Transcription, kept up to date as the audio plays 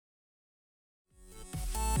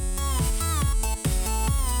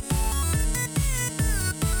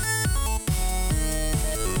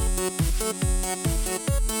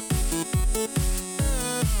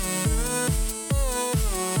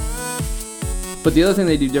But the other thing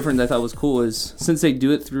they do different that I thought was cool is since they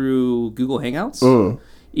do it through Google Hangouts,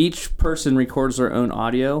 each person records their own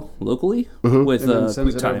audio locally with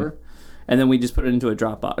QuickTime. And then we just put it into a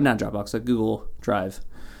a Google Drive.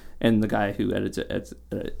 And the guy who edits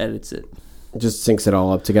it. Just syncs it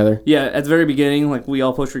all up together? Yeah, at the very beginning, like we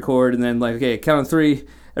all push record and then like, okay, count on 3,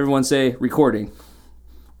 everyone say recording.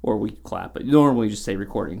 Or we clap, but normally we just say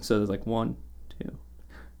recording. So there's like 1, 2,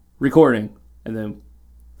 recording. And then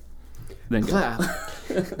clap.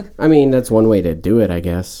 I mean, that's one way to do it, I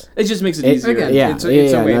guess. It just makes it easier. Again,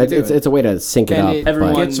 it's a way to sync it up.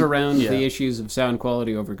 Everyone gets around the issues of sound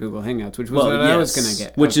quality over Google Hangouts, which was what I was going to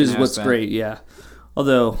get. Which is what's great, yeah.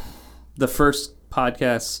 Although, the first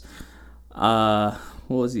podcast, what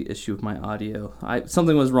was the issue with my audio?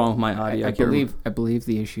 Something was wrong with my audio. I believe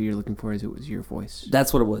the issue you're looking for is it was your voice.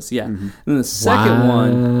 That's what it was, yeah. And then the second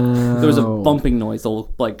one, there was a bumping noise,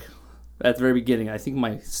 like... At the very beginning, I think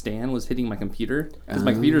my stand was hitting my computer because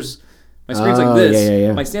my screen's like this.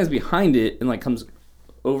 Yeah. My stand's behind it and like comes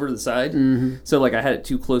over to the side. So like I had it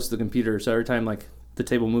too close to the computer. So every time like the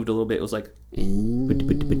table moved a little bit, it was like.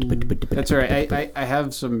 That's all right. I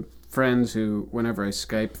have some friends who, whenever I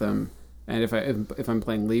Skype them, and if I'm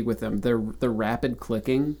playing League with them, the rapid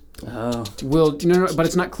clicking will but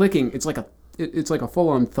it's not clicking. It's like a full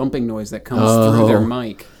on thumping noise that comes through their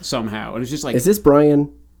mic somehow, and it's just like. Is this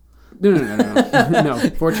Brian? No. No,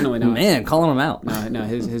 fortunately not. Man, calling him out. No,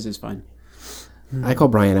 his is fine. I call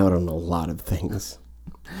Brian out on a lot of things.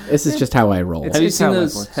 This is just how I roll. Have you seen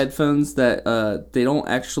those headphones that they don't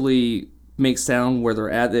actually make sound where they're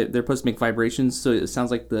at? They're supposed to make vibrations, so it sounds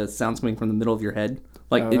like the sound's coming from the middle of your head,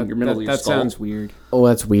 like in your middle of your skull. That sounds weird. Oh,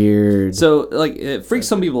 that's weird. So, like, it freaks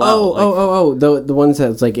some people out. Oh, the ones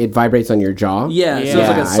that's like it vibrates on your jaw. Yeah. So it's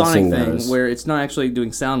like a sonic thing where it's not actually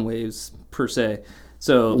doing sound waves per se.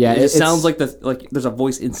 So it sounds like there's a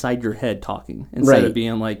voice inside your head talking instead of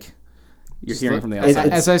being like you're hearing from the outside.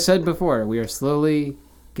 As I said before, we are slowly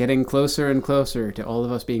getting closer and closer to all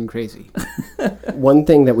of us being crazy. One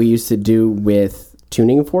thing that we used to do with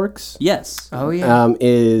tuning forks,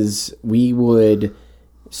 is we would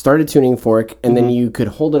start a tuning fork and then you could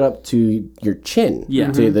hold it up to your chin,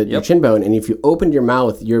 to your chin bone, and if you opened your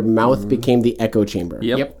mouth became the echo chamber.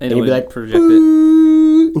 Yep. And you'd be like project it.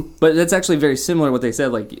 But that's actually very similar to what they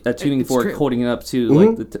said, like a tuning fork holding it up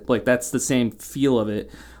to like that's the same feel of it,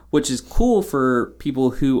 which is cool for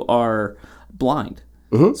people who are blind.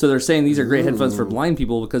 So they're saying these are great headphones for blind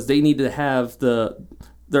people because they need to have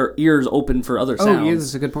their ears open for other sounds. Oh, yeah,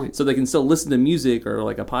 that's a good point. So they can still listen to music or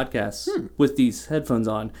like a podcast with these headphones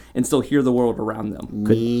on and still hear the world around them.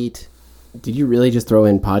 Neat. Did you really just throw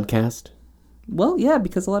in podcast? Well, yeah,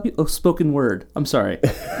 because a lot of people... Oh, spoken word. I'm sorry.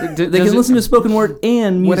 They can listen to spoken word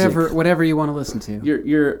and music. Whatever you want to listen to.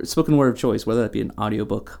 Your spoken word of choice, whether that be an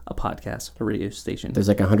audiobook, a podcast, a radio station. There's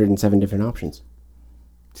like 107 different options.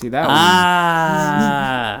 See that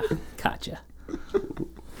one? Gotcha.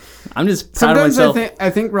 I'm just proud of myself. I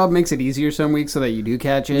think Rob makes it easier some weeks so that you do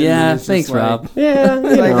catch it. Yeah, thanks, Rob. Yeah,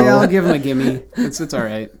 I'll give him a gimme. It's all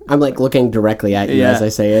right. I'm like looking directly at you as I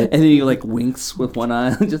say it, and then he like winks with one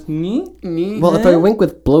eye, just me. Well, if I wink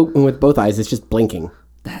with both eyes, it's just blinking.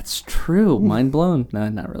 That's true. Mind blown. No,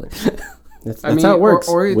 not really. That's how it works.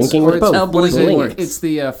 Winking with both. It's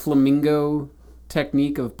the flamingo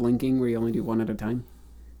technique of blinking, where you only do one at a time.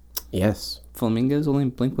 Yes. Flamingos only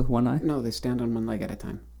blink with one eye? No, they stand on one leg at a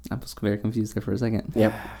time. I was very confused there for a second.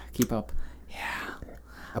 Yep. Keep up. Yeah.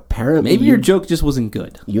 Apparently. Maybe your joke just wasn't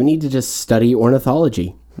good. You need to just study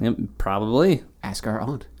ornithology. Yep, probably. Ask our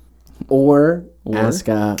aunt. Or ask,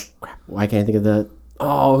 why can't I think of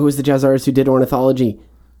who was the jazz artist who did ornithology?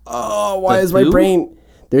 Oh, why is my brain...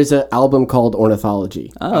 There's an album called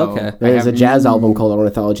Ornithology. Oh, okay. There's a jazz album called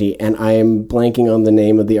Ornithology, and I am blanking on the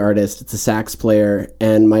name of the artist. It's a sax player,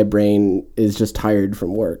 and my brain is just tired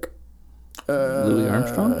from work. Louis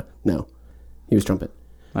Armstrong? No. He was trumpet.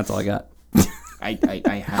 That's all I got. I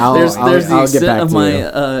have... There's the extent of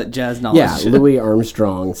my jazz knowledge. Yeah, Louis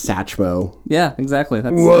Armstrong, Satchmo. Yeah, exactly.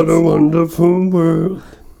 What a wonderful world.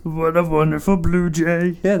 What a wonderful blue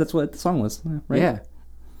jay. Yeah, that's what the song was. Right? Yeah.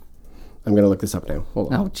 I'm going to look this up now.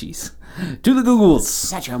 Hold on. Oh, jeez. To the Googles.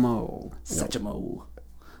 Satchmo.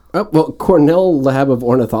 Oh, well, Cornell Lab of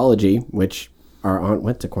Ornithology, which our aunt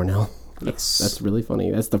went to Cornell. Yes. That's really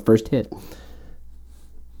funny. That's the first hit.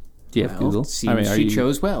 Do you have Google? She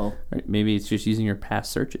chose well. Maybe it's just using your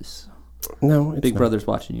past searches. No, it's Big Brother's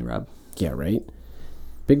watching you, Rob. Yeah, right?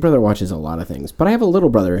 Big Brother watches a lot of things. But I have a little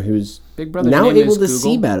brother who's now name able is to Google.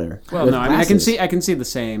 see better. Well, no, I can see the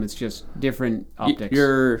same. It's just different optics.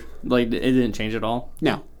 You're like, it didn't change at all?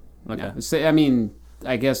 No. Okay. No. I mean,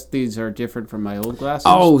 I guess these are different from my old glasses.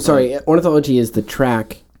 Oh, sorry. Ornithology is the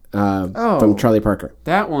track from Charlie Parker.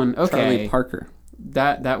 That one. Okay. Charlie Parker.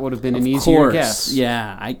 That would have been an easier guess.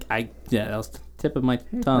 Yeah, that was the tip of my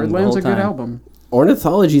tongue. Birdland's a good album.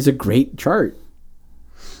 Ornithology is a great chart.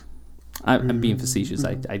 I'm being facetious.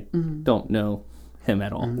 I don't know him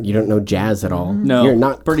at all. You don't know jazz at all. No, you're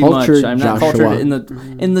not pretty cultured, much. I'm Joshua. not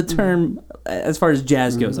cultured in the term as far as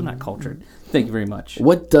jazz goes. I'm not cultured. Thank you very much.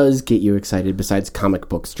 What does get you excited besides comic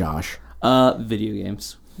books, Josh? Video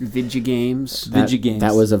games. Video games.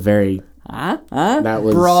 That was a very that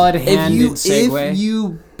was broad-handed segue. If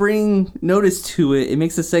you bring notice to it, it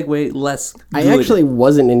makes the segue less good. I actually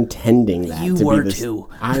wasn't intending that. You were too.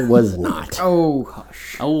 I was not. Oh,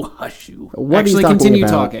 hush. Oh, hush you. What actually, continue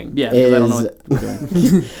talking. Yeah, I don't know what we're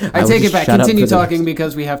doing. I take it back. Continue talking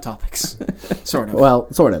because we have topics. Sort of.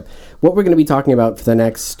 Well, sort of. What we're going to be talking about for the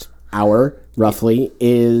next hour, roughly,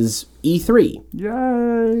 is E3.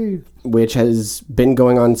 Yay! Which has been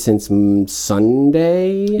going on since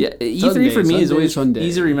Sunday. Yeah, E3 for me is always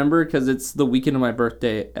easy to remember because it's the weekend of my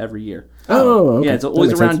birthday every year. Oh, okay. Yeah, it's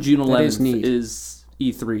always around June 11th is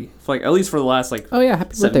E3. Like, at least for the last, like,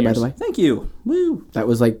 happy birthday, by the way. Thank you. Woo! That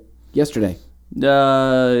was, like, yesterday.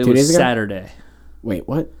 It was Saturday. Wait,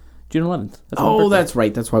 what? June 11th. That's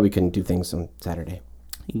right. That's why we couldn't do things on Saturday.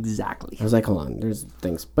 Exactly. I was like, hold on, there's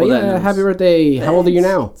things. But happy birthday. How old are you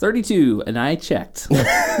now? 32, and I checked.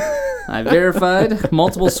 I verified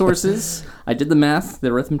multiple sources. I did the math.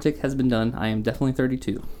 The arithmetic has been done. I am definitely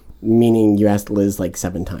 32. Meaning you asked Liz like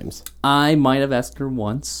 7 times. I might have asked her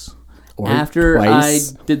once. Or after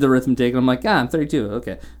twice. I did the arithmetic, and I'm like, I'm 32.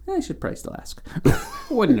 Okay. I should probably still ask.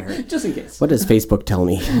 Wouldn't hurt. Just in case. What does Facebook tell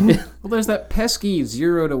me? Well, there's that pesky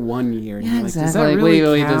 0 to 1 year. And Yeah, like, exactly. does that really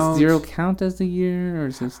wait, count? does 0 count as the year? Or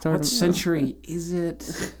does it start? What century is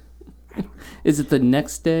it? Is it the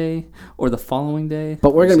next day or the following day?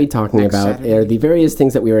 But we're going to be talking about Saturday? the various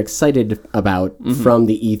things that we are excited about from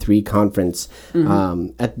the E3 conference.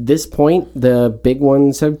 At this point, the big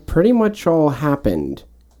ones have pretty much all happened,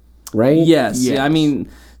 right? Yes. Yeah, I mean,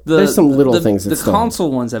 there's some little things that the still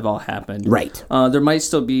console ones have all happened. Right. There might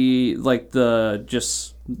still be like the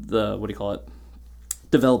what do you call it?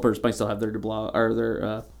 Developers might still have their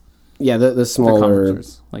the smaller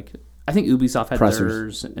conferences. Like I think Ubisoft had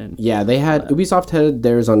pressers. theirs. And they had Ubisoft had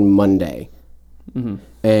theirs on Monday,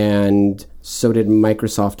 and so did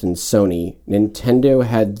Microsoft and Sony. Nintendo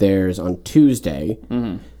had theirs on Tuesday,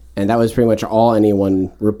 and that was pretty much all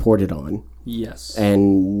anyone reported on. Yes,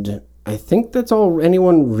 and I think that's all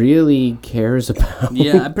anyone really cares about.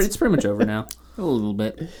 Yeah, it's pretty much over now. A little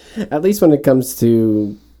bit, at least when it comes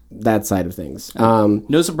to that side of things.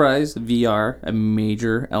 No surprise, VR, a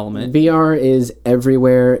major element. VR is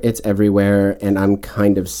everywhere. It's everywhere, and I'm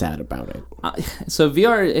kind of sad about it. So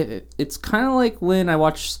VR, it's kind of like when I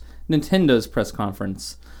watch Nintendo's press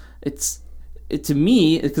conference. It to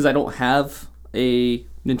me, because I don't have a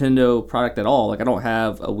Nintendo product at all. Like I don't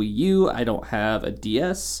have a Wii U, I don't have a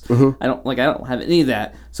DS. I don't have any of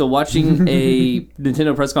that. So watching a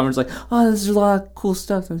Nintendo press conference, like, oh, this is a lot of cool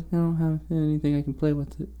stuff. I don't have anything I can play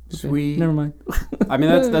with it. Okay, Sweet. Never mind. I mean,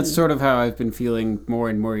 that's sort of how I've been feeling more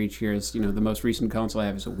and more each year. Is the most recent console I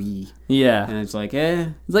have is a Wii. Yeah, and it's like,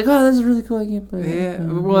 it's like, oh, this is really cool. I can't play. Yeah.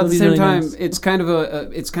 Well, at the same time, it's kind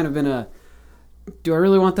of been a. Do I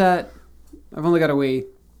really want that? I've only got a Wii.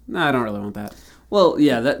 No, I don't really want that. Well,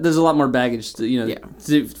 yeah, there's a lot more baggage.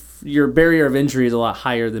 Your barrier of entry is a lot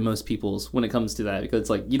higher than most people's when it comes to that, because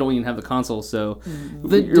it's like you don't even have the console, so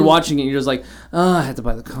you're watching it and you're just like, oh, I have to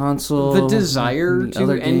buy the console. The desire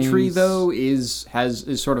to entry though is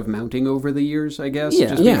sort of mounting over the years, I guess.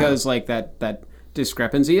 Yeah. Because like that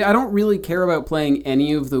discrepancy. I don't really care about playing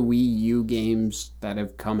any of the Wii U games that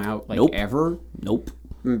have come out ever. Nope.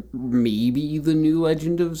 Maybe the new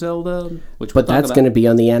Legend of Zelda, but that's going to be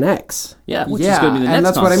on the NX. Yeah, which is going to be the next. And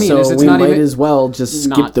that's what I mean. So we might as well just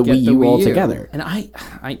skip the Wii U altogether. And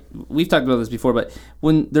we've talked about this before, but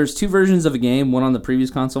when there's 2 versions of a game, one on the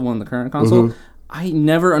previous console, one on the current console, I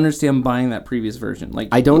never understand buying that previous version. Like,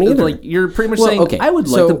 I don't either. Like, you're pretty much saying, okay, I would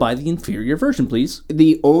like to buy the inferior version, please.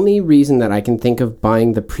 The only reason that I can think of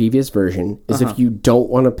buying the previous version is if you don't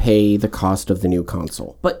want to pay the cost of the new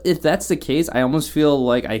console. But if that's the case, I almost feel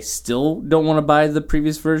like I still don't want to buy the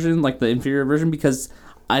previous version, like the inferior version, because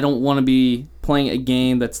I don't want to be playing a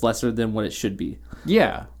game that's lesser than what it should be.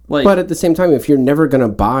 Yeah. But at the same time, if you're never going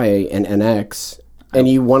to buy an NX and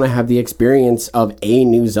you want to have the experience of a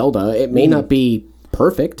new Zelda, it may not be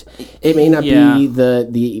perfect. It may not be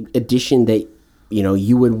the edition that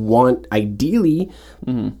you would want ideally.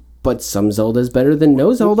 But some Zelda is better than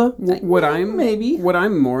no Zelda. What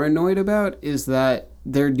I'm more annoyed about is that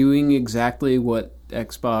they're doing exactly what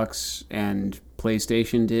Xbox and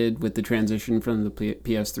PlayStation did with the transition from the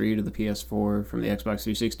PS3 to the PS4, from the Xbox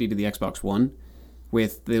 360 to the Xbox One,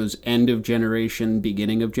 with those end-of-generation,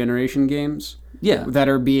 beginning-of-generation games. Yeah. That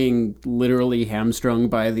are being literally hamstrung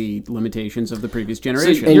by the limitations of the previous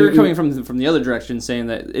generation. So you're coming from the other direction, saying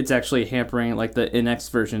that it's actually hampering like the NX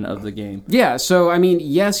version of the game. Yeah, so I mean,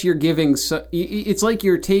 yes, you're giving... it's like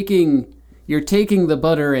you're taking the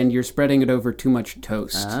butter and you're spreading it over too much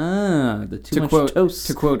toast. The too much toast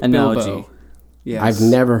to quote analogy. Bilbo. Yes. I've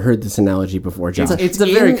never heard this analogy before, Josh. It's a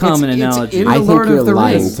very common analogy. It's in I the think Lord you're of the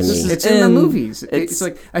lying Rings. to me. It's in the movies. It's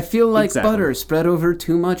like, I feel like butter spread over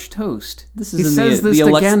too much toast. This is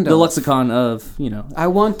the lexicon of, I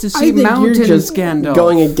want to see mountains, you're just Gandalf.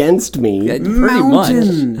 Going against me. Yeah, pretty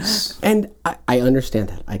mountains. much. And I understand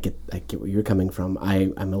that. I get where you're coming from.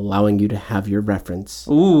 I'm allowing you to have your reference.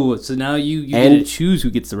 Ooh, so now you get to choose who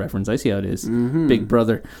gets the reference. I see how it is. Mm-hmm. Big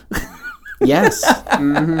brother. Yes.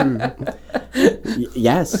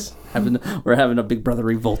 Yes. We're having a Big Brother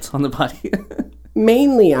revolt on the body.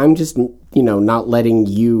 Mainly, I'm just, not letting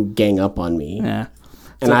you gang up on me. Yeah.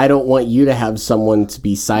 And I don't want you to have someone to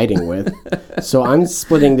be siding with. So I'm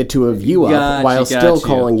splitting the two of you up while still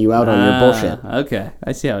calling you out on your bullshit. Okay.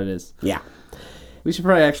 I see how it is. Yeah. We should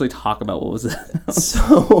probably actually talk about what was that.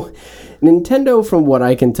 So, Nintendo, from what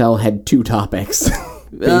I can tell, had two topics.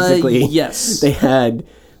 Basically. Yes. They had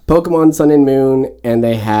Pokemon Sun and Moon, and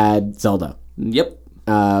they had Zelda. Yep.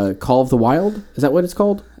 Call of the Wild? Is that what it's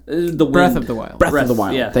called? The Breath of the Wild. Breath of the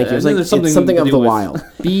Wild. Yeah. Thank you. It's something of the wild.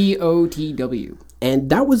 BOTW.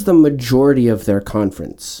 And that was the majority of their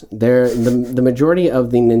conference. The majority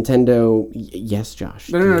of the Nintendo... Yes, Josh.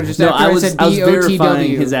 No, just I was said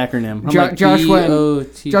verifying his acronym.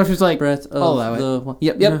 Josh was like, Breath of I'll allow it.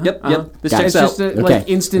 Yep. This checks It's out. just like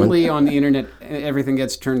instantly on the internet, everything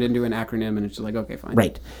gets turned into an acronym, and it's just like, okay, fine.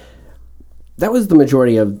 Right. That was the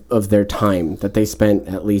majority of their time that they spent,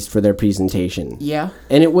 at least for their presentation. Yeah.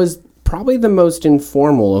 And it was probably the most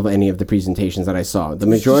informal of any of the presentations that I saw. The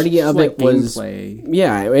majority of it was... gameplay.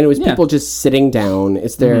 Yeah, and it was people just sitting down.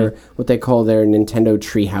 It's their, what they call their Nintendo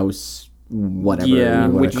Treehouse, whatever you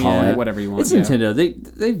want to call it. Whatever you want. It's Nintendo.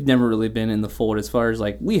 They've never really been in the fold as far as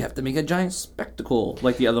like, we have to make a giant spectacle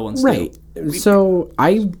like the other ones Right. do. So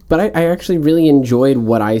I actually really enjoyed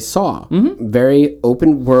what I saw. Mm-hmm. Very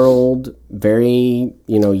open world, very,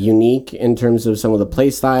 unique in terms of some of the play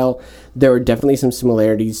style. There were definitely some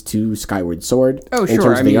similarities to Skyward Sword in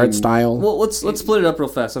terms of the art style. Well, let's split it up real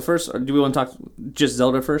fast. So first, do we want to talk just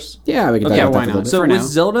Zelda first? Yeah, we can talk about that a little bit. So with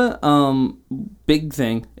Zelda, big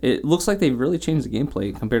thing, it looks like they've really changed the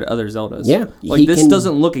gameplay compared to other Zeldas. Yeah. Like this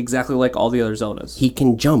doesn't look exactly like all the other Zeldas. He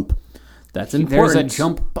can jump. That's important. There's a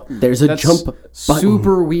jump button. There's a jump button.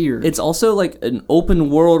 Super weird. It's also like an open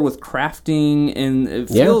world with crafting, and it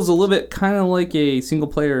feels a little bit kind of like a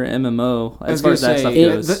single-player MMO as far as that stuff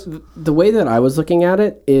goes. The way that I was looking at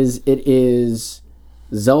it is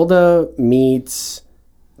Zelda meets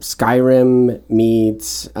Skyrim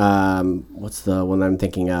meets what's the one I'm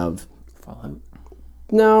thinking of? Fallout.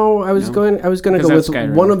 No, I was going to go with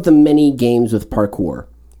Skyrim. one of the many games with parkour.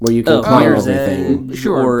 Where you can climb everything.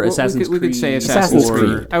 Sure. Or Assassin's Creed. We could say Assassin's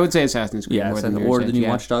Creed. I would say Assassin's Creed. Yeah, or the new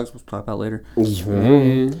Watch Dogs we'll talk about later.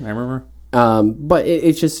 Mm-hmm. I remember. But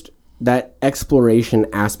it's just that exploration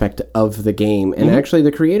aspect of the game. And actually,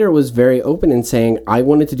 the creator was very open in saying, I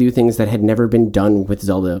wanted to do things that had never been done with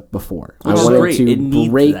Zelda before. I wanted to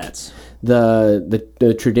break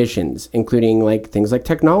the traditions, including like things like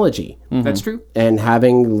technology. Mm-hmm. That's true. And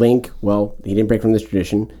having Link, well, he didn't break from this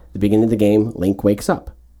tradition. At the beginning of the game, Link wakes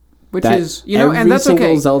up. Which is, and that's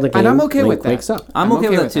okay. Zelda game, and I'm okay Link with that. Wakes up. I'm okay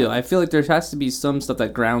with that too. I feel like there has to be some stuff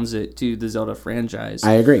that grounds it to the Zelda franchise.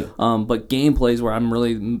 I agree. But gameplay is where I'm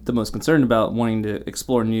really the most concerned about, wanting to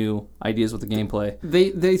explore new ideas with the gameplay.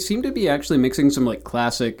 They seem to be actually mixing some like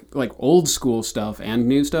classic, like old school stuff and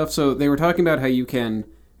new stuff. So they were talking about how you can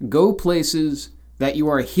go places that you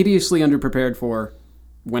are hideously underprepared for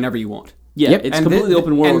whenever you want. Yeah, it's completely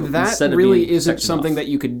open world. And that really isn't something that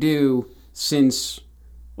you could do since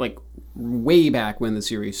like way back when the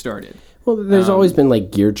series started. Well, there's always been like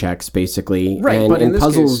gear checks, basically, right? And in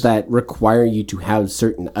puzzles that require you to have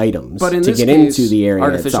certain items to get into the area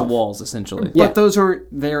artificial itself. walls, essentially. But those aren't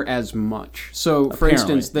there as much. So, for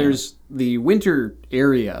instance, there's the winter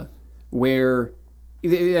area where,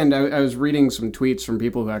 and I was reading some tweets from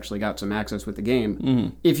people who actually got some access with the game.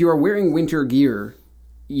 Mm-hmm. If you are wearing winter gear,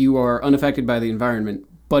 you are unaffected by the environment.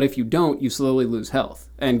 But if you don't, you slowly lose health,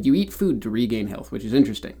 and you eat food to regain health, which is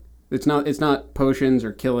interesting. It's not potions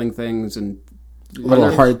or killing things and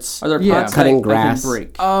little hearts. Are there pots cutting that grass? That can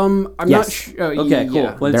break? I'm not sure. Okay, cool.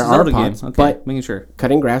 Yeah. Well, there are pots, okay, but making sure.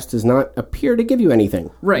 Cutting grass does not appear to give you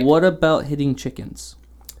anything. Right. What about hitting chickens?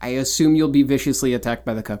 I assume you'll be viciously attacked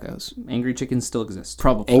by the cuckoos. Angry chickens still exist.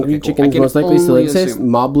 Probably. Angry chickens most likely still exist. Assume.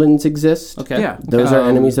 Moblins exist. Okay. Yeah. Those are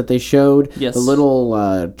enemies that they showed. Yes. The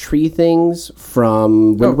little tree things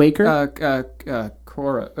from Wind Waker.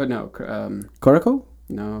 Koroko?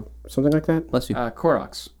 No. Something like that? Bless you.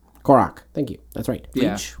 Koroks. Korok. Thank you. That's right. Yeah.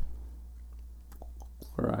 Bleach.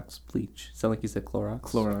 Clorox. Bleach. Sound like you said Clorox.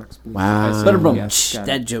 Clorox. Wow. Better boom. Yes, got it.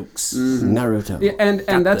 Dad jokes. Naruto. Yeah,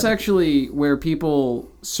 and that's actually where people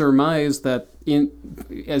surmise that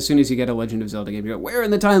as soon as you get a Legend of Zelda game, you go, where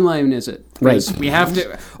in the timeline is it? Right. We have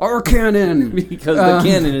to our canon Because the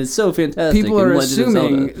canon is so fantastic. People in are Legend of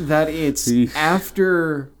assuming Zelda. that it's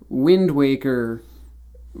after Wind Waker,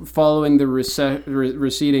 following the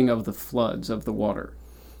receding of the floods of the water.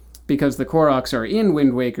 Because the Koroks are in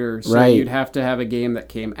Wind Waker, so you'd have to have a game that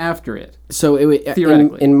came after it. So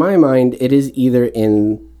theoretically, in my mind, it is either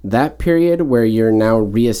in that period where you're now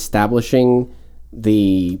reestablishing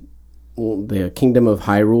the Kingdom of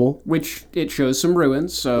Hyrule, which it shows some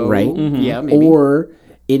ruins. So right, yeah, maybe. Or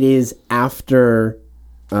it is after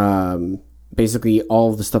basically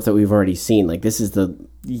all of the stuff that we've already seen. Like this is the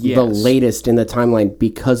latest in the timeline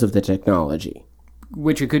because of the technology.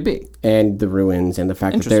 Which it could be. And the ruins and the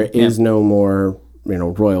fact that there is no more,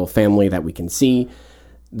 royal family that we can see.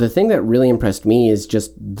 The thing that really impressed me is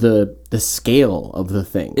just the scale of the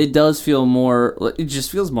thing. It does feel more, it just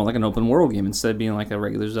feels more like an open world game instead of being like a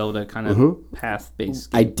regular Zelda kind of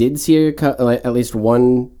path-based game. I did see at least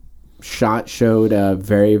one shot showed a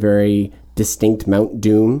very, very distinct Mount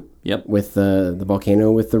Doom. Yep. With the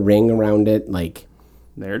volcano with the ring around it, like...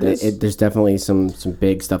 There it is. There's definitely some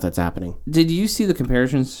big stuff that's happening. Did you see the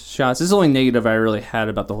comparison shots? This is the only negative I really had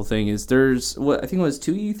about the whole thing. Is there's what I think it was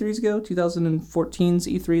 2 E3s ago, 2014's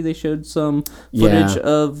E3. They showed some footage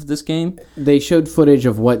of this game. They showed footage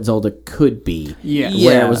of what Zelda could be.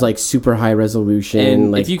 Where it was like super high resolution.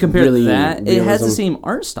 And like if you compare really that, realism. it has the same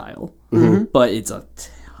art style, but it's a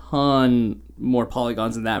ton more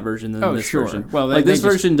polygons in that version than this version. Well, this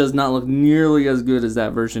version does not look nearly as good as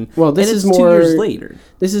that version. Well, this is more 2 years later.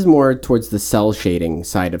 This is more towards the cell shading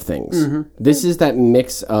side of things. This is that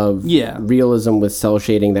mix of realism with cell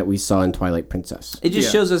shading that we saw in Twilight Princess. It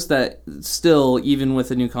just shows us that still, even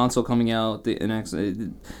with a new console coming out, the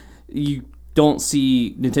NX, you don't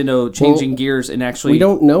see Nintendo changing gears and actually we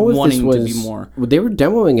don't know if wanting this was, to be more. They were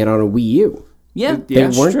demoing it on a Wii U. Yeah, they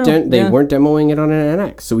weren't demoing it on an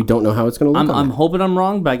NX, so we don't know how it's going to look. I'm hoping I'm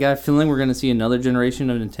wrong, but I got a feeling we're going to see another generation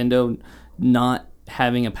of Nintendo not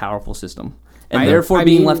having a powerful system, and therefore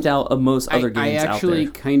being left out of most other games out there. I actually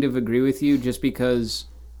kind of agree with you, just because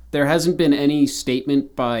there hasn't been any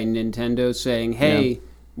statement by Nintendo saying, "Hey,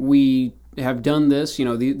 we have done this.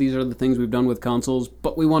 These are the things we've done with consoles,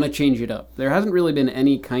 but we want to change it up." There hasn't really been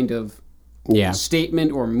any kind of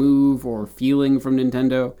statement or move or feeling from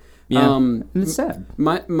Nintendo. Yeah, and it's sad.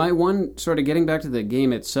 My one, sort of getting back to the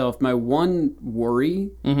game itself, my one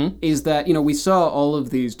worry is that, we saw all of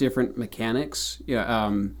these different mechanics.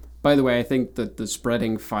 By the way, I think that the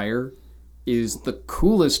spreading fire is the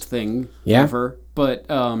coolest thing ever. But,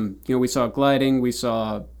 we saw gliding, we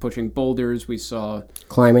saw pushing boulders, we saw...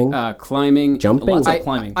 Climbing. Jumping. Lots of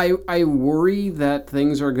climbing. I worry that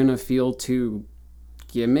things are going to feel too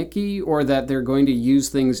gimmicky, or that they're going to use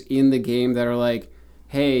things in the game that are like,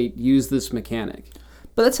 hey, use this mechanic.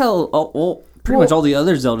 But that's how pretty much all the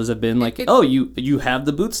other Zeldas have been. Like, you have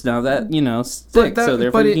the boots now that stick, so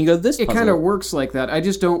therefore you can go this. It kind of works like that. I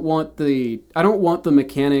just don't want the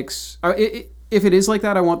mechanics. If it is like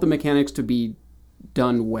that, I want the mechanics to be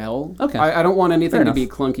done well. Okay. I don't want anything to be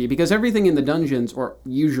clunky, because everything in the dungeons, or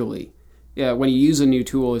usually, when you use a new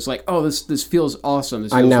tool, it's like, oh, this feels awesome.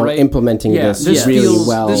 This feels I'm now implementing this really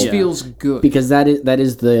well. This feels good, because that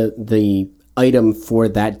is the item for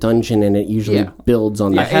that dungeon, and it usually builds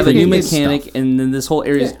on that. I have a new mechanic, stuff. And then this whole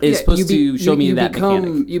area is supposed to show me that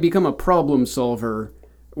mechanic. You become a problem solver,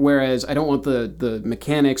 whereas I don't want the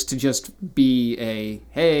mechanics to just be a,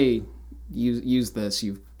 hey, use this.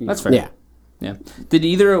 That's fair. Yeah. Did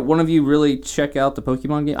either one of you really check out the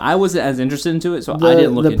Pokemon game? I wasn't as interested into it, so I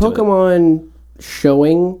didn't look into it. The Pokemon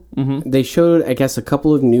showing, they showed, I guess, a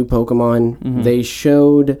couple of new Pokemon. They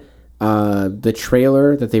showed... the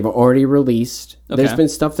trailer that they've already released. Okay. There's been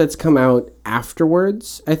stuff that's come out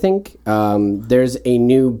afterwards, I think. There's a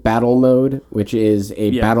new battle mode, which is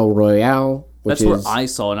a battle royale That's where I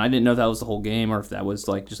saw it, and I didn't know if that was the whole game or if that was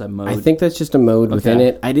like just a mode. I think that's just a mode within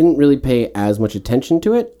it. I didn't really pay as much attention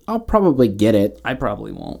to it. I'll probably get it. I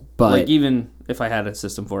probably won't. But like, even if I had a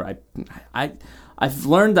system for it, I've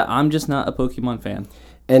learned that I'm just not a Pokemon fan.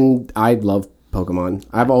 And I love Pokemon.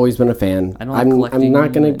 I've always been a fan. I'm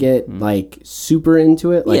not going to get like super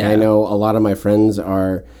into it. Like I know a lot of my friends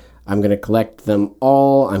are. I'm going to collect them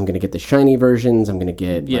all. I'm going to get the shiny versions. I'm going to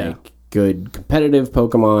get like good competitive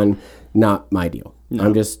Pokemon. Not my deal.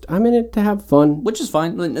 No. I'm in it to have fun, which is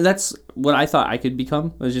fine. That's what I thought I could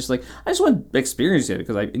become. It was just like I just want to experience it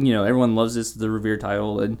because everyone loves the Revere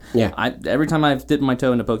title, and every time I've dipped my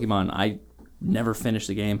toe into Pokemon, I never finish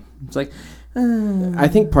the game. It's like I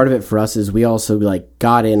think part of it for us is we also like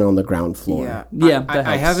got in on the ground floor. Yeah.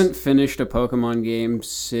 I haven't finished a Pokemon game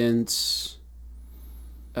since.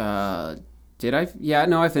 Did I? Yeah,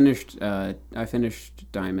 no, I finished. I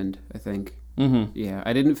finished Diamond, I think. Mm-hmm. Yeah,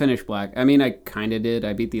 I didn't finish Black. I mean, I kind of did.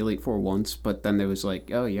 I beat the Elite Four once, but then there was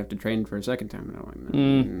like, oh, you have to train for a second time. And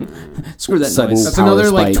I'm like, screw that noise. That's another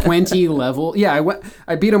spike. Like 20 level. Yeah,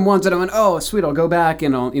 I beat him once, and I went, oh, sweet, I'll go back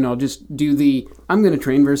and I'll just do I'm going to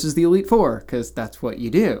train versus the Elite Four because that's what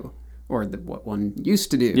you do. Or what one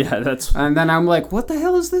used to do. Yeah, that's... And then I'm like, what the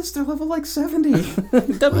hell is this? They're level like 70.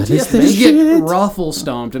 You get raffle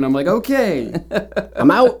stomped, and I'm like, okay.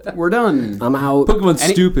 I'm out. We're done. I'm out. Pokemon's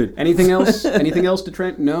stupid. Anything else? Anything else to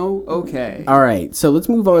train? No? Okay. All right, so let's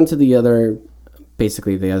move on to the other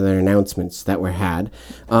announcements that were had.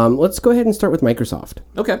 Let's go ahead and start with Microsoft.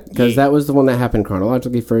 Okay. Because that was the one that happened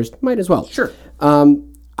chronologically first. Might as well. Sure.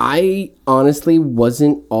 I honestly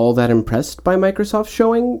wasn't all that impressed by Microsoft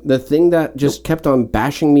showing. The thing that just kept on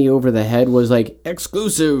bashing me over the head was like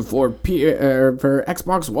exclusive for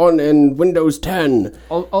Xbox One and Windows 10.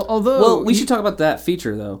 Although, we should talk about that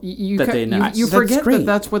feature though. They announced. You forget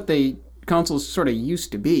that's what consoles sort of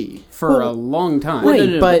used to be for a long time. Right,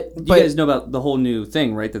 no. But you guys know about the whole new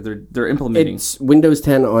thing, right? That they're implementing. It's Windows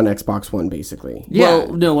 10 on Xbox One, basically. Yeah.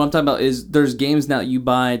 Well, no, what I'm talking about is there's games now you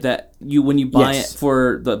buy that when you buy it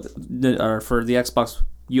for the Xbox,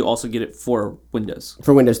 you also get it for Windows.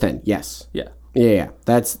 For Windows 10, yes. Yeah. Yeah.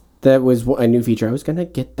 That was a new feature. I was gonna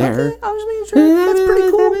get there. Okay, I was making sure. That's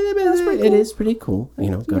pretty cool. It is pretty cool.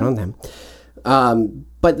 Good on them.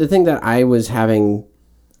 But the thing that I was having.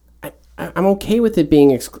 I'm okay with it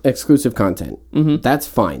being exclusive content. Mm-hmm. That's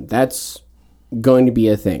fine. That's going to be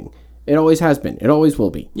a thing. It always has been. It always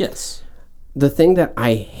will be. Yes. The thing that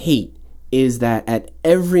I hate is that at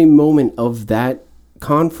every moment of that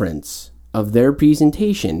conference, of their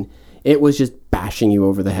presentation, it was just bashing you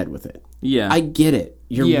over the head with it. Yeah. I get it.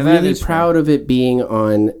 You're really proud of it being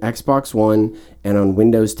on Xbox One and on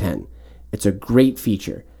Windows 10. It's a great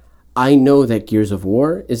feature. I know that Gears of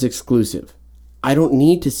War is exclusive. I don't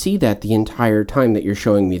need to see that the entire time that you're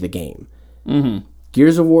showing me the game. Mm-hmm.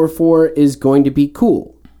 Gears of War 4 is going to be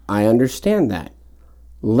cool. I understand that.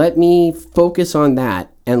 Let me focus on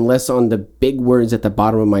that and less on the big words at the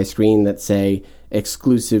bottom of my screen that say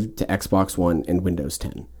exclusive to Xbox One and Windows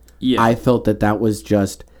 10. Yeah. I felt that was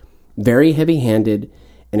just very heavy-handed,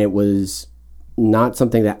 and it was not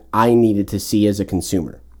something that I needed to see as a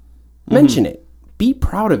consumer. Mm-hmm. Mention it. Be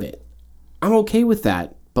proud of it. I'm okay with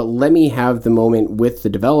that. But let me have the moment with the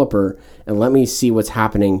developer and let me see what's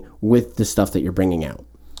happening with the stuff that you're bringing out.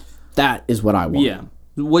 That is what I want. Yeah.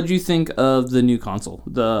 What do you think of the new console,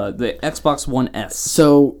 the Xbox One S?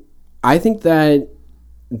 So I think that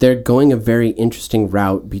they're going a very interesting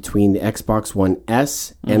route between the Xbox One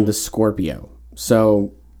S and the Scorpio.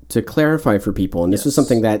 So to clarify for people, and this was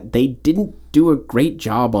something that they didn't do a great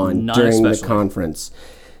job on during the conference,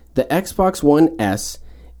 the Xbox One S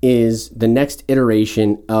is the next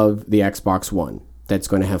iteration of the Xbox One that's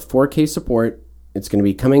going to have 4K support. It's going to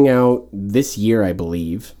be coming out this year, I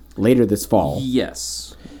believe, later this fall.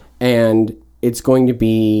 Yes. And it's going to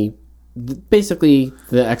be basically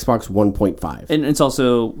the Xbox 1.5. And it's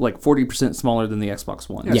also like 40% smaller than the Xbox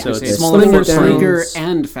One. Yeah, so it's smaller, sleeker,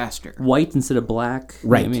 and faster. White instead of black.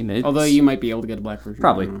 Right. I mean, although you might be able to get a black version.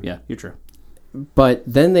 Probably. Yeah, you're true. But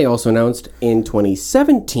then they also announced in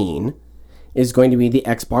 2017... is going to be the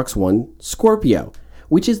Xbox One Scorpio,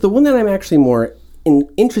 which is the one that I'm actually more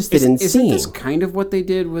interested in seeing. Isn't this kind of what they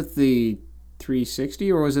did with the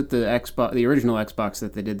 360, or was it the original Xbox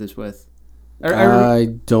that they did this with?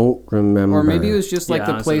 I don't remember. Or maybe it was just like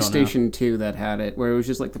the PlayStation 2 that had it, where it was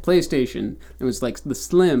just like the PlayStation. It was like the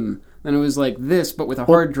Slim, and it was like this, but with a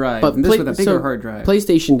hard drive, and this with a bigger hard drive.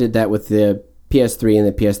 PlayStation did that with the PS3 and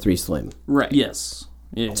the PS3 Slim. Right. Yes.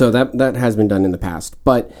 Yeah. So that has been done in the past,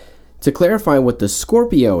 but to clarify what the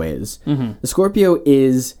Scorpio is, the Scorpio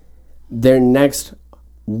is their next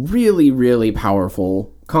really, really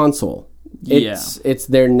powerful console. It's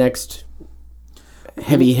their next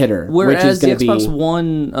heavy hitter. Whereas which is the Xbox be...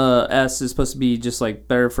 One S is supposed to be just like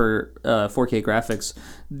better for 4K graphics.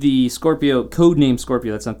 The Scorpio, codename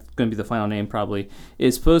Scorpio, that's not going to be the final name probably,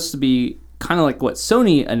 is supposed to be kind of like what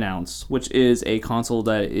Sony announced, which is a console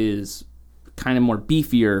that is kind of more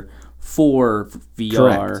beefier for VR.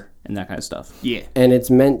 Correct. And that kind of stuff. Yeah. And it's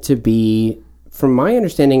meant to be, from my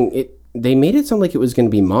understanding, they made it sound like it was going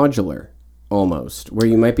to be modular almost, where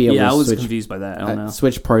you might be able to I was confused by that. I don't know.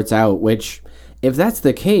 Switch parts out, which, if that's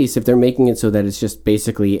the case, if they're making it so that it's just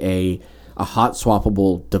basically a hot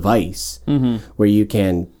swappable device where you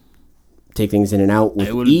can take things in and out with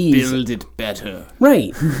ease. I will build it better.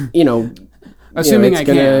 Right. Assuming I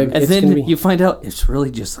can. And then you find out it's really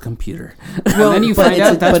just a computer. Well, and then you find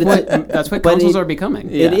out that's what consoles are becoming.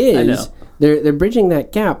 It is. I know. They're bridging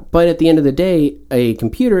that gap, but at the end of the day, a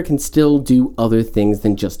computer can still do other things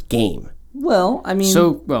than just game. Well, I mean...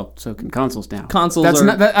 So can consoles now. Consoles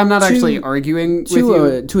I'm not actually arguing with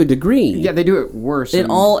you. To a degree. Yeah, they do it worse. In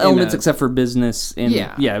all elements except for business. And,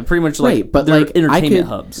 pretty much like right, but they're entertainment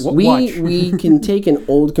hubs. We can take an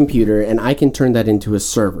old computer and I can turn that into a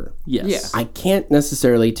server. Yes. Yeah. I can't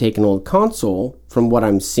necessarily take an old console from what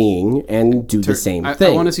I'm seeing and do the same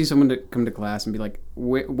thing. I want to see someone to come to class and be like,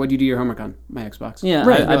 what do you do your homework on? My Xbox. Yeah,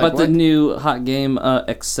 right. I bought the new hot game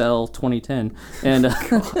Excel 2010. And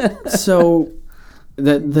so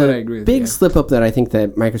the big slip up that I think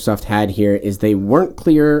that Microsoft had here is they weren't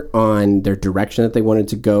clear on their direction that they wanted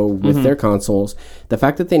to go with their consoles. The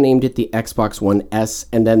fact that they named it the Xbox One S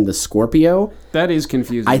and then the Scorpio. That is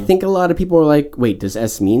confusing. I think a lot of people are like, wait, does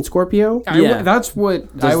S mean Scorpio? That's what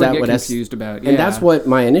I would get confused about. And that's what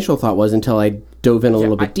my initial thought was until I dove in a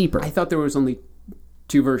little bit deeper. I thought there was only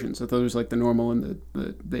two versions. I thought there was like the normal and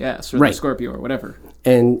the S or the Scorpio or whatever.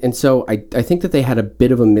 And so I think that they had a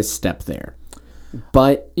bit of a misstep there.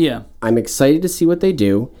 But I'm excited to see what they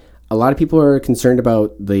do. A lot of people are concerned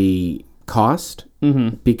about the cost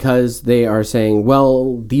because they are saying,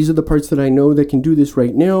 well, these are the parts that I know that can do this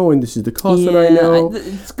right now, and this is the cost that I know.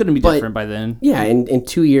 It's going to be different by then. Yeah, in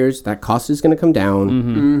 2 years, that cost is going to come down,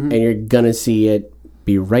 and you're going to see it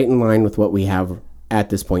be right in line with what we have at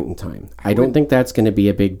this point in time. I don't think that's going to be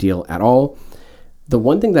a big deal at all. The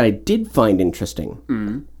one thing that I did find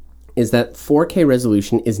interesting is that 4K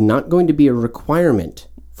resolution is not going to be a requirement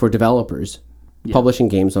for developers publishing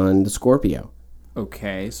games on the Scorpio.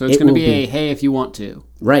 Okay, so it's going to be a hey if you want to.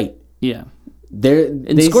 Right. Yeah.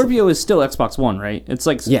 Scorpio is still Xbox One, right? It's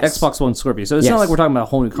like Xbox One Scorpio. So it's not like we're talking about a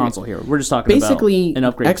whole new console here. We're just talking about an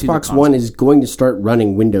upgrade to the console. Xbox One is going to start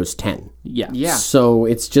running Windows 10. Yeah. So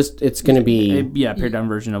it's going to be... a pared down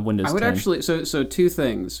version of Windows 10. I would actually... So two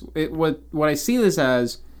things. What I see this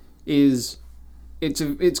as is...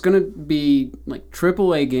 It's going to be like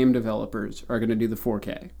AAA game developers are going to do the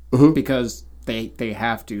 4K because they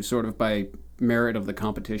have to, sort of by merit of the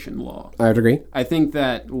competition law. I would agree. I think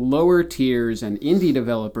that lower tiers and indie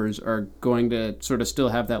developers are going to sort of still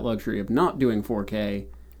have that luxury of not doing 4K.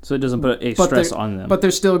 So it doesn't put a stress on them. But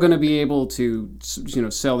they're still going to be able to,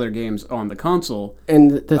 sell their games on the console.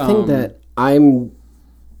 And the thing that I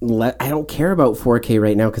don't care about 4K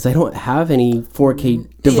right now because I don't have any 4K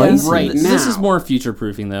devices right now. This is more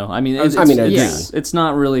future-proofing, though. I mean, it's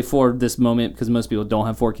not really for this moment because most people don't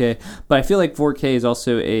have 4K. But I feel like 4K is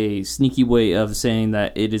also a sneaky way of saying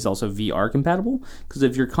that it is also VR compatible. Because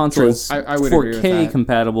if your console is 4K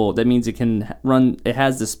compatible, that means it can run. It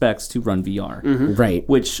has the specs to run VR, right?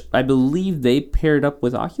 Which I believe they paired up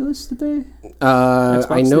with Oculus. Did they?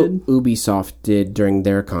 I know Ubisoft did during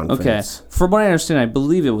their conference. Okay, from what I understand, I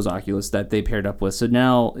believe it was Oculus that they paired up with. So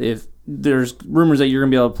now, if there's rumors that you're going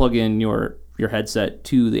to be able to plug in your headset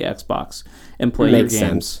to the Xbox and play your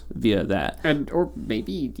games via that. Or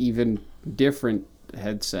maybe even different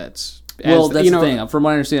headsets. Well, that's the thing. From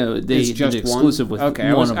what I understand, they did exclusive with one of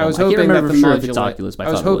them. I was hoping that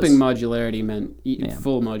I was hoping modularity meant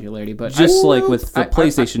full modularity, but just like with the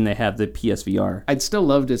PlayStation, they have the PSVR. I'd still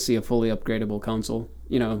love to see a fully upgradable console.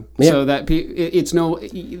 So that it's no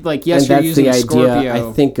like yes, you're using the Scorpio. Idea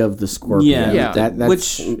I think of the Scorpio. Yeah. That's,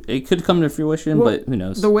 which it could come to fruition, but who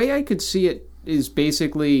knows? The way I could see it is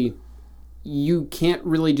basically you can't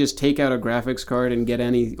really just take out a graphics card and get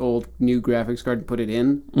any old new graphics card and put it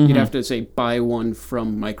in. You'd have to say buy one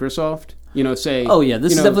from Microsoft. Say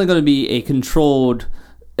this is definitely going to be a controlled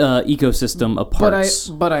ecosystem of parts.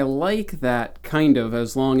 But I like that kind of,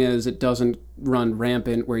 as long as it doesn't run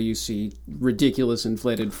rampant, where you see ridiculous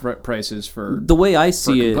inflated prices for the way I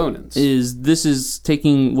see it components. Is this is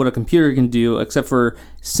taking what a computer can do, except for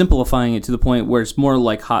simplifying it to the point where it's more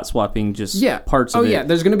like hot swapping just parts of it. Oh yeah,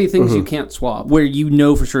 there's going to be things you can't swap where you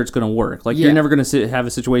know for sure it's going to work. Like you're never going to have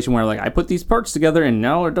a situation where like I put these parts together and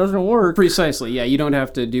now it doesn't work. Precisely. Yeah, you don't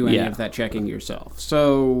have to do any of that checking yourself.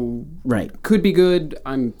 So could be good.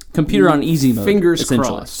 I'm computer on easy mode. Fingers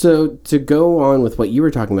crossed. So to go on with what you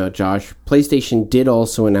were talking about, Josh, PlayStation did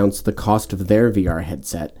also announce the cost of their VR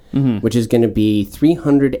headset, which is going to be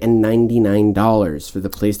 $399 for the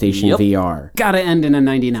PlayStation VR. Gotta end in a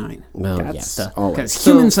 99. Well, yes, because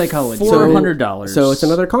human psychology. $400. So it's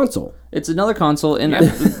another console. It's another console, and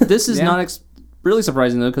this is not really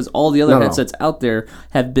surprising though, because all the other headsets out there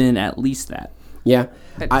have been at least that. Yeah,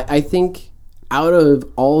 I think out of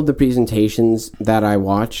all of the presentations that I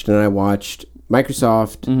watched, and I watched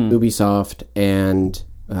Microsoft, Ubisoft, and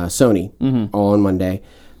Sony all on Monday.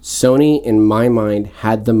 Sony, in my mind,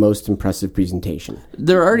 had the most impressive presentation.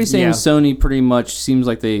 They're already saying Sony pretty much seems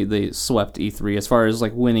like they swept E3 as far as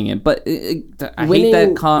like winning it. But I hate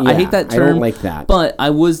that term. I don't like that. But I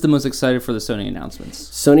was the most excited for the Sony announcements.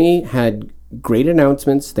 Sony had great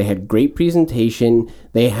announcements. They had great presentation.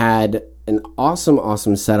 They had an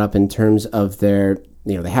awesome setup in terms of their,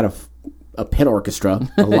 they had a pit orchestra,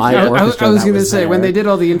 a live orchestra. I was going to say, when they did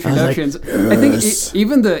all the introductions, I think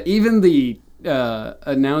even the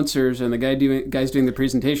announcers and the guys doing the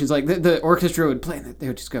presentations, like the orchestra would play and they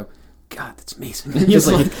would just go, God, that's amazing.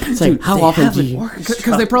 It's like how often do you...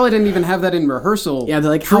 Because they probably didn't even have that in rehearsal. Yeah,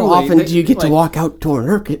 they're like, how often do you get to walk out to an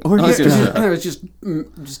orchestra? And it was just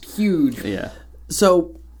huge. Yeah.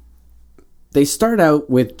 So they start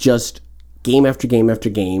out with just game after game after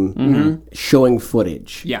game, showing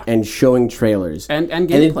footage and showing trailers. And gameplay.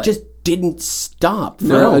 And it just didn't stop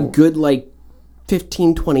for a good,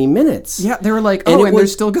 15, 20 minutes. Yeah, they were like, and they're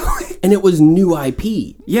still going. And it was new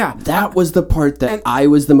IP. Yeah. That was the part that I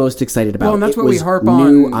was the most excited about. Well, and that's what we harp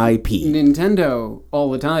new on IP. Nintendo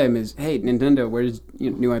all the time is, hey, Nintendo, where's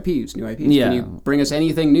new IPs? New IPs. Yeah. Can you bring us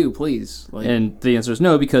anything new, please? And the answer is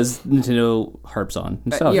no, because Nintendo harps on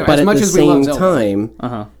stuff. But at the same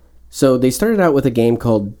time, so they started out with a game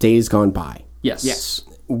called Days Gone By. Yes.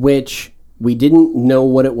 Which... we didn't know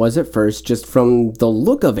what it was at first, just from the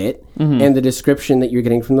look of it and the description that you're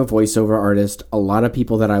getting from the voiceover artist. A lot of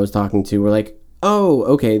people that I was talking to were like, oh,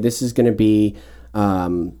 okay, this is going to be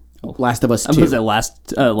Last of Us 2. Was it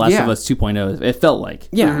Last of Us 2.0? It felt like.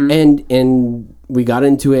 Yeah, and we got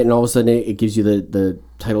into it, and all of a sudden it gives you the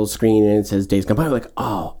title screen, and it says Days Gone By. I'm like,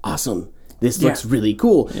 oh, awesome. This looks really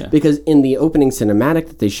cool. Yeah. Because in the opening cinematic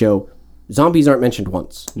that they show, zombies aren't mentioned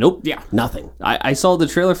once. Nope. Yeah. Nothing. I saw the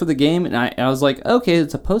trailer for the game, and I was like, okay,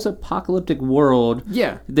 it's a post-apocalyptic world.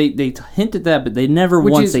 Yeah. They hinted that, but they never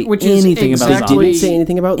once say anything about zombies. They didn't say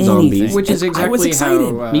anything about zombies. Which is exactly I was excited.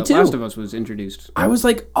 how Me too. Last of Us was introduced. I was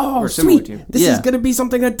like, oh, sweet. This is going to be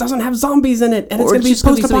something that doesn't have zombies in it, and it's going to be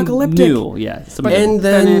post-apocalyptic. New. Yeah. And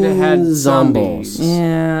then it had zombies.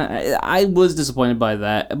 Yeah. I was disappointed by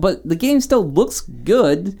that, but the game still looks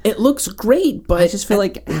good. It looks great, but I just feel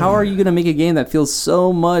like, how are you going to make a game that feels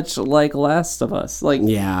so much like Last of Us?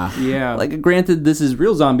 Yeah. Like, granted, this is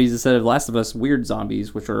real zombies instead of Last of Us weird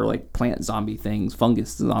zombies, which are like plant zombie things,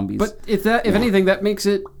 fungus zombies. But if anything, that makes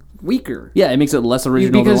it weaker. Yeah, it makes it less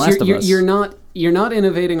original than Last of Us. You're not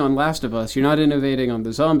innovating on Last of Us. You're not innovating on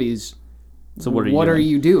the zombies. So what are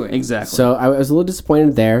you doing? Exactly. So I was a little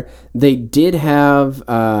disappointed there. They did have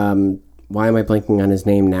why am I blanking on his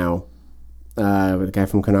name now? The guy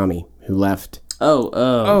from Konami who left. No.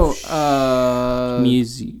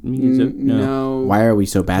 Why are we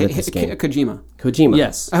so bad at this game? Kojima.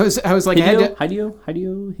 Yes. I was like, Hideo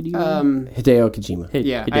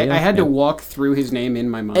Kojima. I had to walk through his name in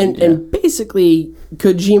my mind. And basically,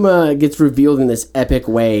 Kojima gets revealed in this epic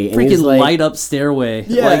way. And freaking light up stairway.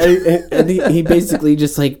 Yeah. And he basically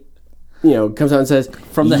just comes out and says,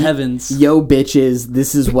 from the heavens, yo bitches,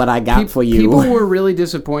 this is what I got for you. People were really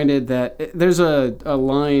disappointed that there's a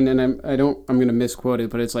line, and I'm going to misquote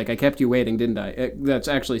it, but it's like, I kept you waiting, didn't I? That's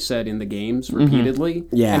actually said in the games repeatedly.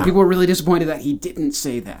 Yeah. And people were really disappointed that he didn't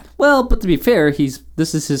say that. Well, but to be fair,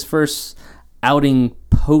 this is his first outing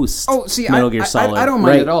post Metal Gear Solid. I don't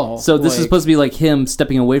mind at all. So this is supposed to be like him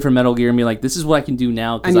stepping away from Metal Gear and being like, this is what I can do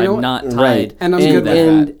now because I'm not tied. Right. And I'm good with that.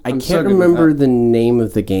 And I can't remember the name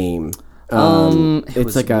of the game. It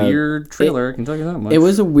was like a weird trailer. I can tell you that much. It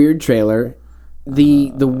was a weird trailer.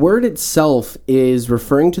 The word itself is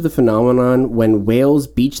referring to the phenomenon when whales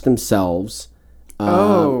beach themselves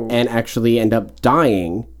and actually end up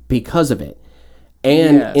dying because of it.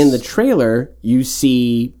 And in the trailer, you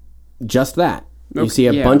see just that. You see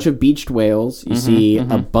a bunch of beached whales. You see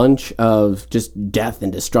a bunch of just death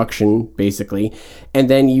and destruction, basically. And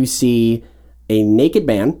then you see a naked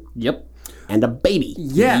man. Yep. And a baby.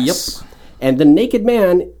 Yes. Yep. And the naked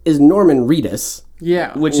man is Norman Reedus.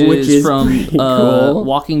 Yeah. Which is from cool.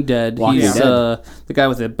 Walking Dead. He's the guy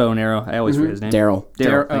with the bow and arrow. I always forget his name. Daryl.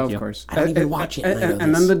 Thank you. Of course. I don't even watch it.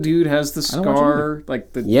 And then the dude has the scar,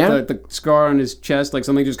 like the scar on his chest, like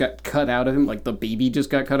something just got cut out of him, like the baby just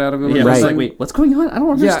got cut out of him. Yeah, right. Like, wait, what's going on? I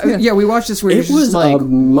don't understand. Yeah, we watched this where It was like, a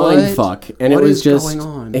mind fuck. And what it was is just, going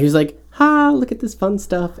on? he was like, look at this fun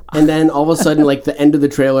stuff. And then all of a sudden, like, the end of the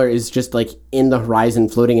trailer is just like in the horizon,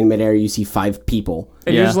 floating in midair, you see 5 people.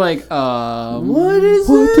 And you're just like, what is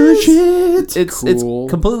What this? the shit? It's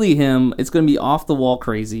completely him. It's going to be off the wall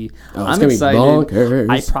crazy. I'm gonna be excited. bonkers.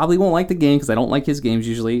 I probably won't like the game because I don't like his games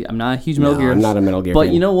usually. I'm not a huge Metal Gear. I'm not a Metal Gear But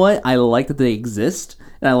fan. you know what? I like that they exist.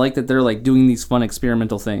 And I like that they're like doing these fun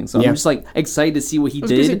experimental things. So I'm just like excited to see what he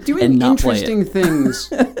did doing and not play interesting it.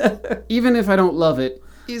 things, even if I don't love it,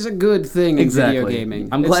 is a good thing in video gaming.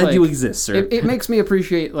 I'm It's glad like, you exist, sir. It makes me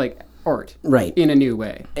appreciate like art, Right. in a new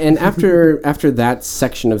way. And after that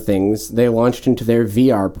section of things, they launched into their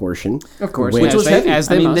VR portion. Of course, Which was heavy. as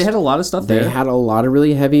they I mean, must. they had a lot of stuff They there. had a lot of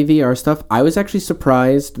really heavy VR stuff. I was actually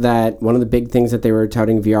surprised that one of the big things that they were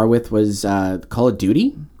touting VR with was Call of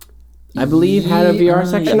Duty. I believe had a VR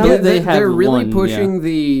section yeah, of it. They're really one, pushing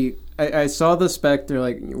the. I saw the spec. They're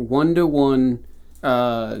like 1-to-1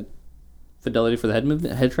 Fidelity for the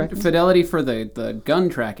head tracking? fidelity for the gun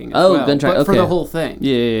tracking. As Oh, well, gun track- but for okay. the whole thing.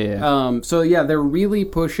 Yeah. So yeah, they're really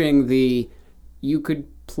pushing the. You could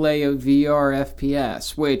play a VR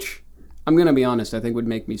FPS, which I'm gonna be honest, I think would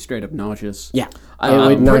make me straight up nauseous. Yeah, I- it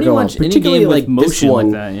would not pretty go much well. any Particularly game with like motion this one,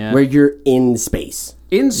 like that, yeah. where you're in space.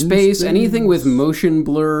 In space, anything with motion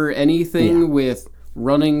blur, anything with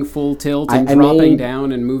running full tilt and I dropping made-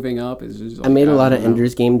 down and moving up is just like, I made a lot of don't know.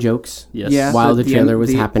 Ender's Game jokes. Yes. Yeah. While the The trailer en- was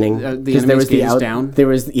the- happening, the there enemy's was the gaze down? there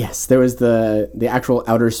was the actual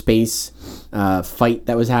outer space fight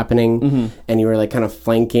that was happening, and you were like kind of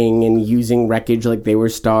flanking and using wreckage like they were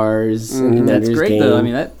stars. In That's Ender's great, Game. though. I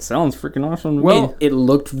mean, that sounds freaking awesome to Well, me. It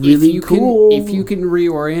looked really if you cool. Can, if you can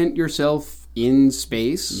reorient yourself in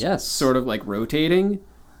space, Yes. sort of like rotating,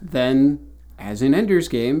 then as in Ender's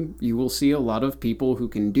Game, you will see a lot of people who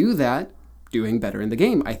can do that doing better in the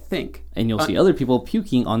game, I think. And you'll see other people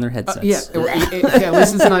puking on their headsets. Yeah, at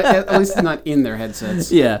least it's not in their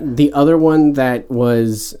headsets. Yeah. The other one that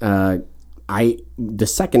was the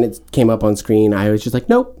second it came up on screen, I was just like,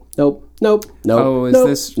 nope. Oh, is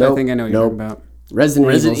this? I think I know what you're talking about. Resident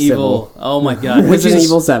Resident Evil. Evil. Oh my god. Resident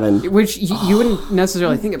Evil 7. Which you wouldn't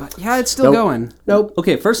necessarily think about. Yeah, it's still Nope. going. Nope.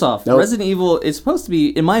 Okay, first off, Nope. Resident Evil is supposed to be,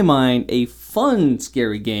 in my mind, a fun,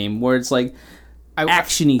 scary game where it's like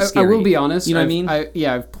actiony scary. I will be honest. You know what I mean?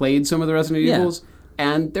 I've played some of the Resident Yeah. Evils,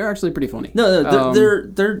 and they're actually pretty funny. No,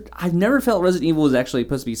 they're. I've never felt Resident Evil was actually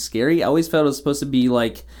supposed to be scary. I always felt it was supposed to be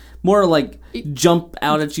like more like jump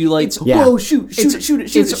out at you, like Yeah. whoa, shoot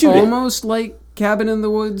it. It's almost like Cabin in the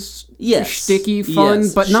Woods. Yes. Sticky fun,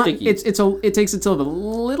 Yes, but not. sticky. It takes itself a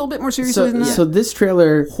little bit more seriously than that. So this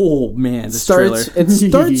trailer Oh man, this starts. trailer. It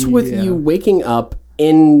starts with Yeah. you waking up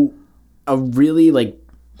in a really like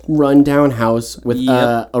rundown house with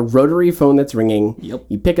Yep. a rotary phone that's ringing. Yep.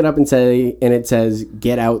 You pick it up and it says,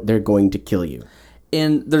 "Get out! They're going to kill you."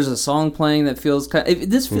 And there's a song playing that feels kind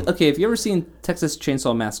of, okay, if you ever seen Texas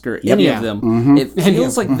Chainsaw Massacre, any Yeah. of them, it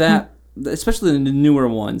feels like that, especially the newer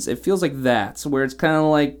ones. It feels like that, where it's kind of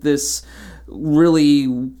like this really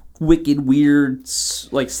wicked, weird,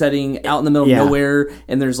 like setting out in the middle Yeah. of nowhere,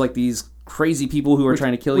 and there's like these crazy people who are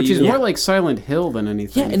trying to kill which you. is more like Silent Hill than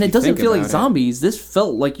anything. Yeah, if and you it doesn't think feel like about it. zombies. This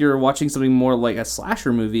felt like you're watching something more like a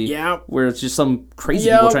slasher movie. Yeah. Where it's just some crazy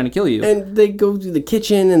people trying to kill you. And they go to the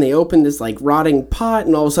kitchen and they open this like rotting pot,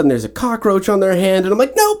 and all of a sudden there's a cockroach on their hand, and I'm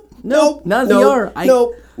like, nope, Nope, not nope,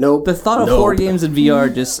 VR. Nope. The thought of nope. horror games in VR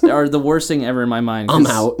just are the worst thing ever in my mind. 'cause I'm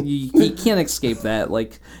out. You can't escape that.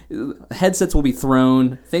 Like, headsets will be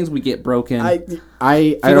thrown, things will get broken, I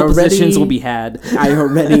fetal positions already will be had. I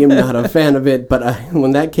already am not a fan of it, but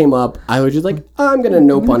when that came up, I was just like, I'm gonna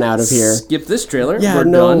nope on out of here. Skip this trailer. Yeah, We're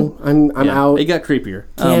no, done. I'm Yeah, out. It got creepier.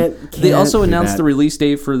 Can't they also do announced that. the release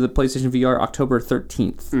date for the PlayStation VR, October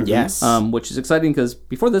 13th. Yes. Which is exciting because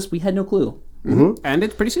before this, we had no clue. and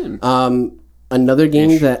it's pretty soon. Another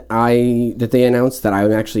game that they announced that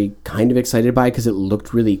I'm actually kind of excited by because it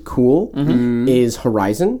looked really cool is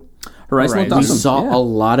Horizon. Horizon looked We awesome. saw Yeah. a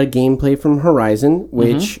lot of gameplay from Horizon,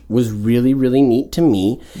 which was really, really neat to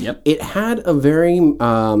me. Yep. It had a very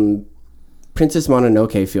Princess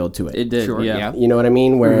Mononoke feel to it. It did, Sure, yeah. yeah. You know what I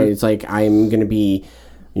mean? Where it's like I'm going to be,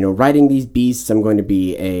 riding these beasts. I'm going to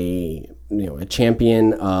be a a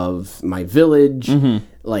champion of my village.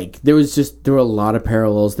 Like there were a lot of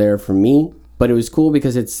parallels there for me, but it was cool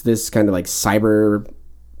because it's this kind of like cyber,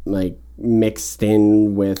 like mixed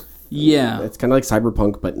in with it's kind of like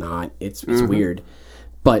cyberpunk, but not. It's weird,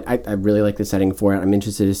 but I really like the setting for it. I'm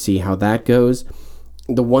interested to see how that goes.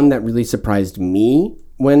 The one that really surprised me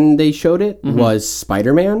when they showed it was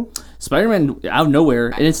Spider-Man. Spider-Man out of nowhere,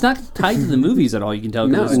 and it's not tied to the movies at all. You can tell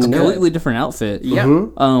because it's a completely different outfit.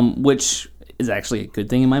 Which is actually a good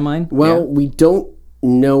thing in my mind. Well, we don't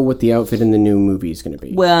know what the outfit in the new movie is going to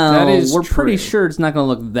be. Well, we're pretty sure it's not going to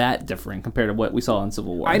look that different compared to what we saw in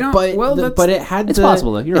Civil War. I don't. But it had. It's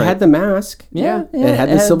possible. Though. You're right. It had the mask. Yeah, it had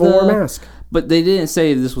the Civil War mask. But they didn't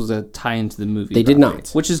say this was a tie into the movie. They did not,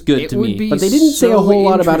 which is good to me. But they didn't say a whole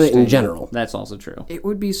lot about it in general. That's also true. It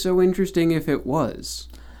would be so interesting if it was.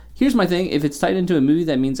 Here's my thing. If it's tied into a movie,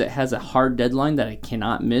 that means it has a hard deadline that I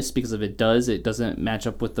cannot miss, because if it does, it doesn't match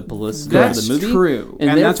up with the publicity of the movie. That's true.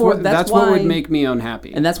 And that's what would make me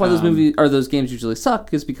unhappy. And that's why those games usually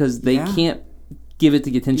suck, is because they can't give it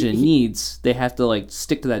the attention it needs. They have to like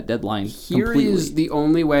stick to that deadline completely. Here is the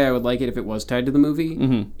only way I would like it if it was tied to the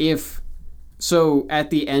movie. So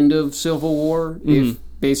at the end of Civil War, if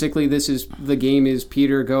basically the game is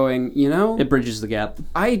Peter going, it bridges the gap.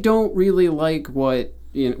 I don't really like what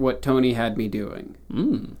Tony had me doing.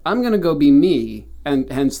 I'm going to go be me, and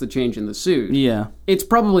hence the change in the suit. Yeah. It's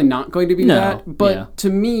probably not going to be that, but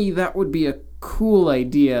to me that would be a cool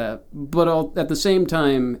idea, but at the same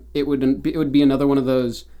time it would be another one of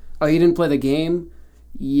those, oh, you didn't play the game?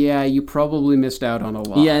 Yeah, you probably missed out on a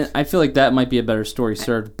lot. Yeah, I feel like that might be a better story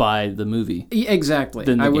served by the movie. Exactly.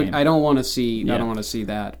 Than the game. I don't want to see. I don't want to see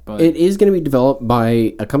that. But it is going to be developed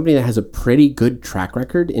by a company that has a pretty good track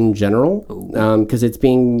record in general, because it's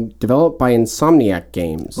being developed by Insomniac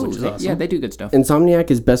Games. Which is awesome. Yeah, they do good stuff.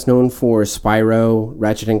 Insomniac is best known for Spyro,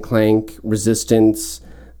 Ratchet and Clank, Resistance.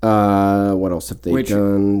 What else have they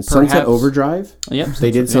done? Sunset Overdrive. Yep,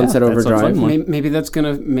 they did Sunset Overdrive. Maybe that's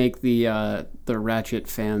gonna make the Ratchet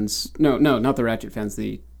fans. No, not the Ratchet fans.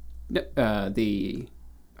 Oh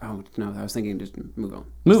no, I was thinking just move on.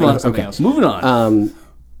 Okay, moving on.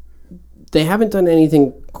 They haven't done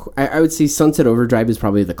anything. I would say Sunset Overdrive is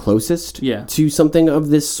probably the closest to something of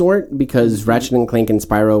this sort, because Ratchet and Clank and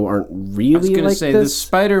Spyro aren't really like this. I was going to say the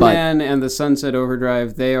Spider-Man and the Sunset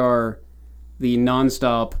Overdrive, they are the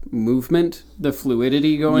non-stop movement, the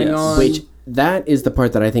fluidity going on. Which, that is the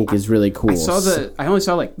part that I think is really cool. I only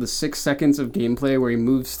saw like the 6 seconds of gameplay where he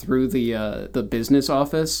moves through the business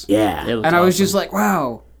office. Yeah. And I was just like,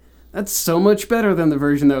 wow, that's so much better than the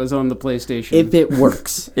version that was on the PlayStation. If it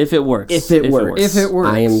works. If it works. If it works.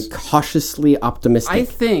 I am cautiously optimistic. I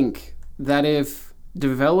think that if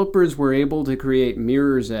developers were able to create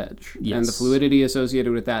Mirror's Edge and the fluidity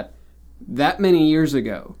associated with that many years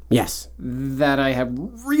ago, that I have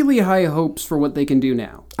really high hopes for what they can do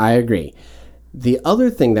now. I agree. The other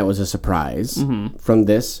thing that was a surprise from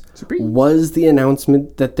this was the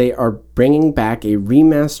announcement that they are bringing back a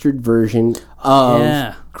remastered version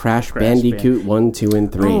of Crash Bandicoot 1, 2, and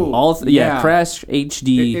 3. Crash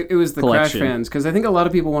HD. It was the collection. Crash fans, because I think a lot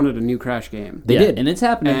of people wanted a new Crash game. They did. And it's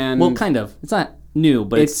happening. Well, kind of. It's not new,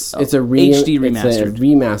 but it's a HD remastered. It's a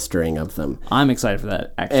remastering of them. I'm excited for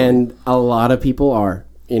that, actually. And a lot of people are.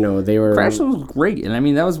 They were... Crash was great, and I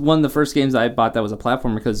mean, that was one of the first games I bought that was a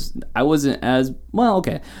platformer, because I wasn't as... Well,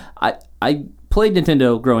 okay. I played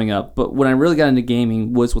Nintendo growing up, but when I really got into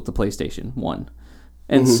gaming was with the PlayStation 1.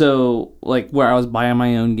 And so, like, where I was buying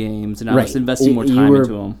my own games, and I was investing more time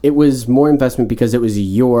into them. It was more investment because it was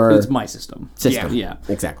your... It was my system. Yeah,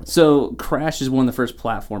 exactly. So, Crash is one of the first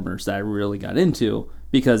platformers that I really got into,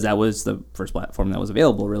 because that was the first platform that was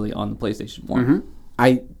available, really, on the PlayStation 1.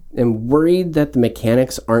 I am worried that the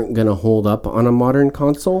mechanics aren't going to hold up on a modern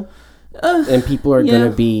console, and people are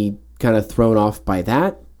going to be kind of thrown off by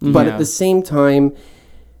that. But at the same time,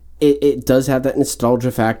 it does have that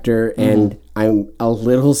nostalgia factor, and I'm a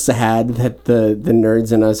little sad that the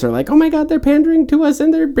nerds in us are like, oh my god, they're pandering to us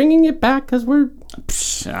and they're bringing it back because we're...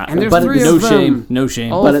 And there's no shame.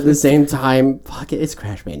 But at the same time, fuck it, it's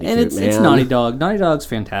Crash Bandicoot, and it's Naughty Dog. Naughty Dog's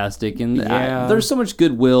fantastic, and there's so much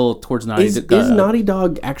goodwill towards Naughty Dog. Is Naughty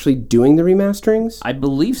Dog actually doing the remasterings? I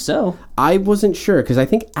believe so. I wasn't sure, because I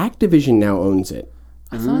think Activision now owns it.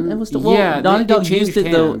 I thought it was still... Well, Naughty Dog used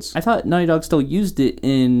it, though. I thought Naughty Dog still used it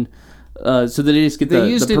in... so they just get the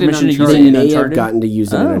permission to use it in Uncharted? They may have gotten to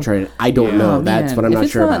use it in Uncharted. I don't know. That's what I'm not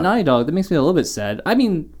sure about. If it's not Naughty Dog, that makes me a little bit sad. I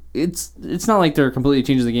mean, it's not like they're completely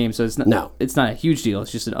changing the game, so it's not a huge deal.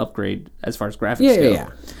 It's just an upgrade as far as graphics go. Yeah.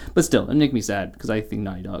 But still, it makes me sad, because I think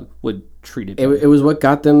Naughty Dog would treat it better. It was what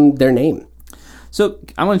got them their name. So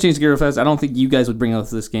I want to change gear real fast. I don't think you guys would bring up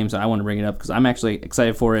this game, so I want to bring it up because I'm actually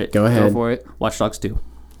excited for it. Go ahead. Go for it. Watch Dogs 2.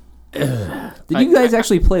 Did you guys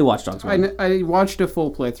actually play Watch Dogs 1? I watched a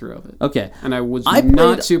full playthrough of it. Okay. And I was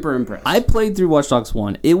not super impressed. I played through Watch Dogs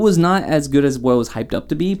 1. It was not as good as what it was hyped up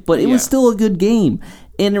to be, but it was still a good game.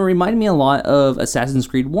 And it reminded me a lot of Assassin's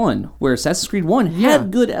Creed 1, where Assassin's Creed 1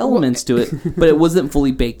 had good elements to it, but it wasn't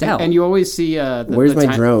fully baked out. And you always see... Where's my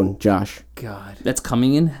drone, Josh? God. That's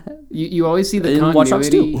coming in. You always see the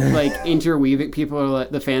continuity, like, interweaving. People are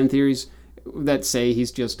like, the fan theories that say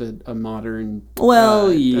he's just a modern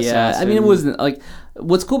assassin. I mean, it wasn't like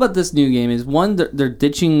what's cool about this new game is one, they're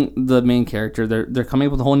ditching the main character. They're coming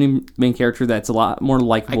up with a whole new main character that's a lot more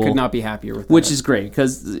likable. I could not be happier with that. Which is great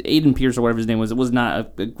because Aiden Pierce or whatever his name was, it was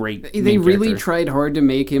not a great. They really tried hard to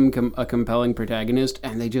make him a compelling protagonist,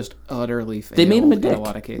 and they just utterly failed. They made him a dick. In a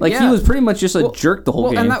lot of cases. Like he was pretty much just a jerk the whole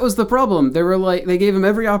game. And that was the problem. They were like, they gave him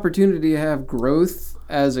every opportunity to have growth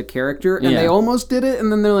as a character, and they almost did it,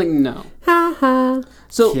 and then they're like, no.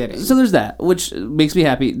 So there's that, which makes me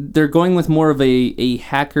happy. They're going with more of a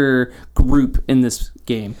hacker group in this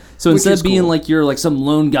game. So instead of being like you're like some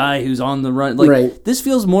lone guy who's on the run, like this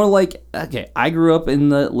feels more like, okay, I grew up in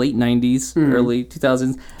the late 90s, early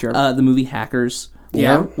 2000s, the movie Hackers.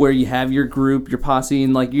 Yeah, where you have your group, your posse,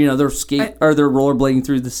 and like they're they're rollerblading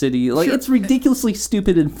through the city. Like it's ridiculously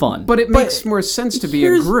stupid and fun. But it makes more sense to be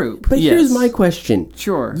a group. But here's my question.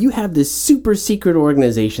 Sure, you have this super secret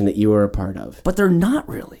organization that you are a part of, but they're not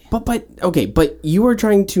really. But you are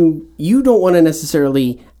trying to. You don't want to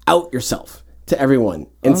necessarily out yourself to everyone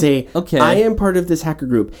and say, okay, I am part of this hacker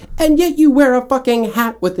group, and yet you wear a fucking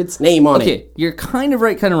hat with its name on it. Okay, you're kind of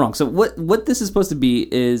right, kind of wrong. So what this is supposed to be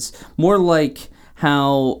is more like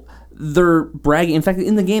how they're bragging. In fact,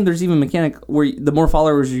 in the game, there's even a mechanic where the more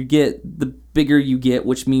followers you get, the bigger you get,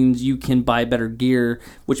 which means you can buy better gear,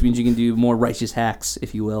 which means you can do more righteous hacks,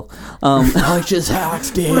 if you will. Righteous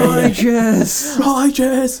hacks, dude. Righteous.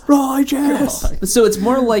 So it's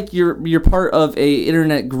more like you're part of a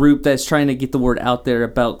internet group that's trying to get the word out there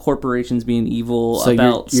about corporations being evil, so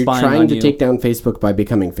about you're spying trying on to you. take down Facebook by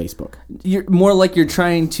becoming Facebook. You're more like you're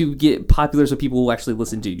trying to get popular so people will actually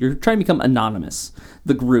listen to you. You're trying to become anonymous,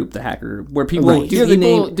 the group, the hacker group, where people hear the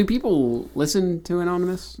name. Do people listen to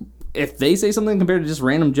Anonymous? If they say something compared to just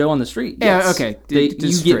random Joe on the street, yes. Yeah, okay.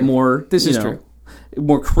 You get more. This is true.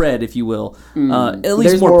 More cred, if you will. At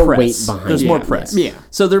least there's more press. There's more press. Yeah.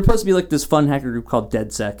 So they're supposed to be like this fun hacker group called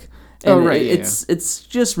DedSec. And it's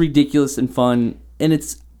just ridiculous and fun,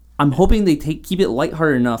 and I'm hoping they keep it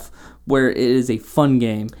lighthearted enough where it is a fun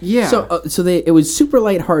game. Yeah. So it was super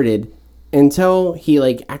lighthearted until he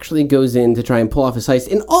actually goes in to try and pull off his heist,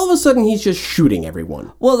 and all of a sudden he's just shooting everyone.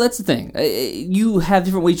 Well, that's the thing. You have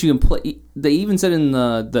different ways you can play. They even said in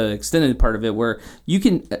the extended part of it where you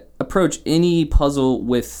can approach any puzzle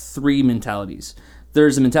with 3 mentalities.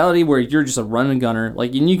 There's a mentality where you're just a run and gunner,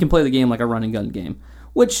 and you can play the game like a run and gun game,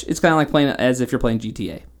 which it's kind of like playing it as if you're playing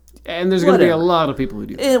GTA. And there's going to be a lot of people who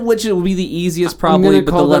do that. Which will be the easiest probably,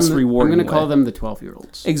 but the less rewarding. I'm going to call them the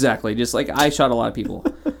 12-year-olds. Exactly. Just like I shot a lot of people.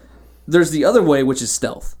 There's the other way, which is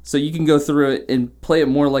stealth. So you can go through it and play it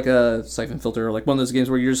more like a Siphon Filter, or like one of those games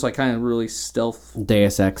where you're just kind of really stealth.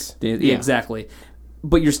 Deus Ex. Yeah, exactly.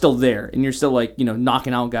 But you're still there, and you're still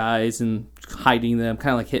knocking out guys and hiding them,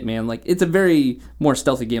 kind of like Hitman. It's a very more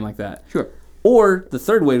stealthy game like that. Sure. Or the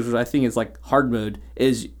third way, which I think is hard mode,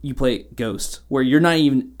 is you play Ghost, where you're not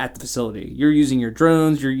even at the facility. You're using your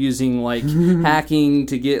drones, you're using hacking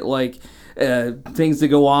to get things to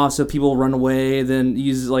go off so people run away, then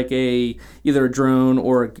use either a drone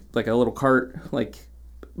or a little cart,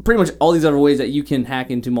 pretty much all these other ways that you can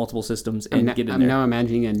hack into multiple systems and get in there. I'm now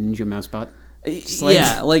imagining a Ninja Mouse bot.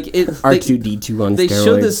 R2D2 on steroids. They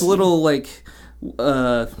showed this little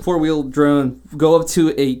 4-wheel drone go up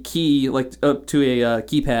to a key, up to a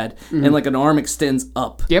keypad, and an arm extends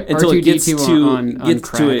up until it gets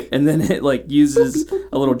to it, and then it uses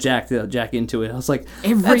a little jack to jack into it. I was like,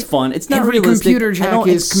 that's fun. It's not every realistic. Computer jack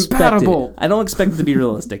is compatible. I don't expect it to be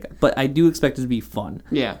realistic, but I do expect it to be fun.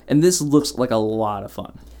 Yeah, and this looks like a lot of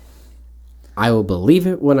fun. I will believe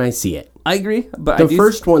it when I see it. I agree, but the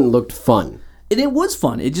first one looked fun. And it was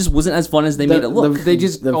fun. It just wasn't as fun as they made it look. They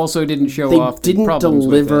just also didn't show off the problems.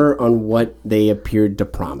 They didn't deliver on what they appeared to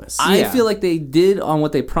promise. I feel like they did on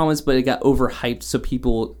what they promised, but it got overhyped, so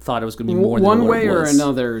people thought it was going to be more than what it was. One way or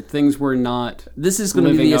another, things were not. This is going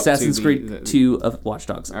to be the Assassin's Creed 2 of Watch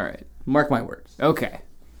Dogs. All right. Mark my words. Okay.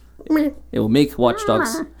 It will make Watch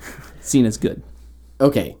Dogs seen as good.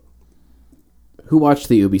 Okay. Who watched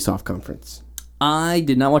the Ubisoft conference? I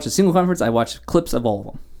did not watch a single conference. I watched clips of all of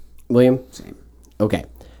them. William? Same. Okay.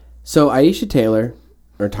 So Aisha Tyler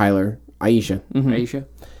Aisha. Aisha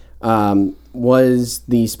Was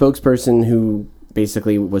the spokesperson who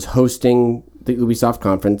basically was hosting the Ubisoft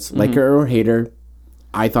conference. Like her or hate her,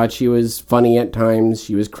 I thought she was funny at times.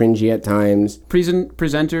 She was cringy at times.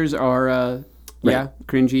 Presenters are,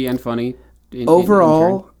 cringy and funny.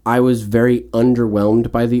 Overall, I was very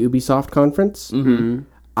underwhelmed by the Ubisoft conference. Mm-hmm.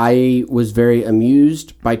 I was very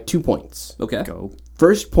amused by 2 points. Okay. Go.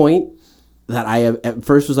 First point that I have, at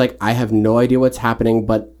first was like, I have no idea what's happening,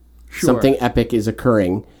 but something epic is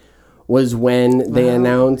occurring, was when they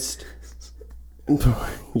announced...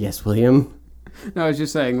 Yes, William? No, I was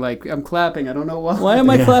just saying, like, I'm clapping. I don't know why. Why am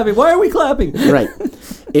I clapping? Why are we clapping? Right.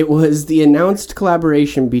 It was the announced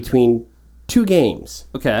collaboration between 2 games.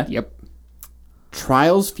 Okay. Yep.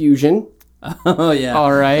 Trials Fusion. Oh, yeah.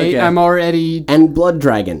 All right. Okay. I'm already... And Blood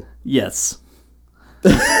Dragon. Yes.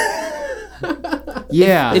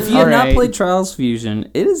 Yeah. If you have not played Trials Fusion,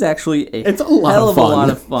 it is actually a hell of a lot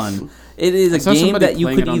of fun. It is a game that you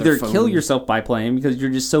could either kill yourself by playing because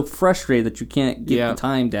you're just so frustrated that you can't get the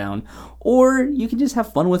time down, or you can just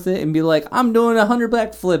have fun with it and be like, I'm doing 100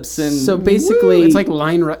 backflips and so basically it's like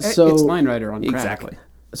Line Rider on crack. Exactly.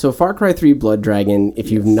 So Far Cry 3 Blood Dragon, if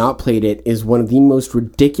you've not played it, is one of the most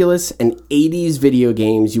ridiculous and 80s video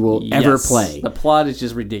games you will ever play. The plot is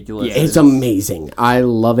just ridiculous. Yeah, it's amazing. I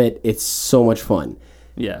love it. It's so much fun.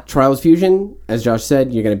 Yeah. Trials Fusion, as Josh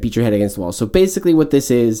said, you're going to beat your head against the wall. So basically what this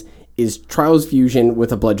is Trials Fusion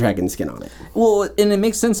with a Blood Dragon skin on it. Well, and it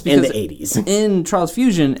makes sense because in the 80s. In Trials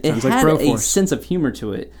Fusion, it had a sense of humor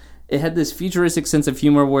to it. It had this futuristic sense of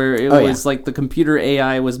humor where it was like the computer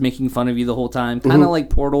AI was making fun of you the whole time. Kind of like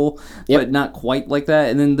Portal, but not quite like that.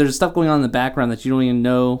 And then there's stuff going on in the background that you don't even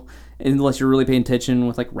know unless you're really paying attention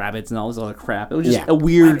with like rabbits and all this other crap. It was just a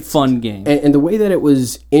weird, fun game. And the way that it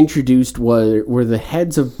was introduced were the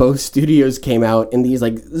heads of both studios came out in these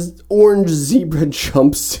like orange zebra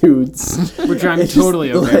jumpsuits. Which I'm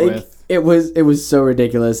totally okay with. It was so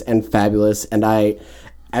ridiculous and fabulous, and I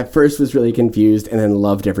at first was really confused and then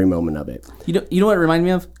loved every moment of it. You know what it reminded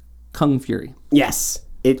me of? Kung Fury. Yes.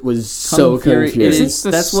 It was so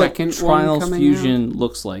confusing. That's what Trials Fusion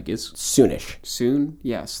looks like. It's soonish. Soon?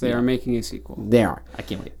 Yes, they are making a sequel. They are. I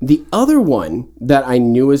can't wait. The other one that I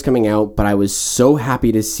knew was coming out, but I was so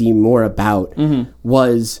happy to see more about,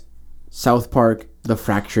 was South Park: The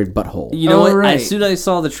Fractured But Whole. You know what? Right. As soon as I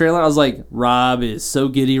saw the trailer, I was like, Rob is so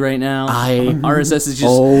giddy right now. RSS is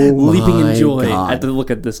just leaping in joy at the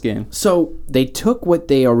look at this game. So they took what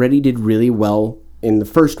they already did really well in the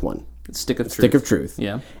first one. Stick of Truth.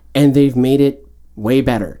 Yeah. And they've made it way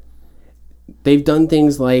better. They've done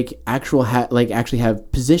things like actually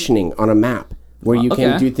have positioning on a map where you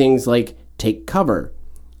can do things like take cover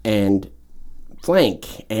and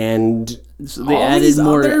flank and so they added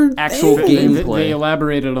more actual gameplay. They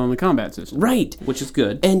elaborated on the combat system. Right. Which is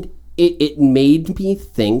good. And it made me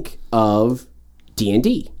think of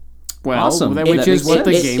D&D. Well, awesome. Which is what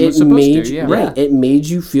the game was supposed to. Yeah. Right. It made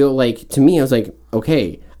you feel like, to me, I was like,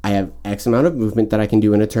 okay, I have X amount of movement that I can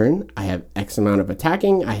do in a turn. I have X amount of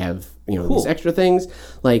attacking. I have, these extra things.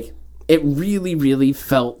 Like, it really, really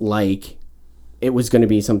felt like it was going to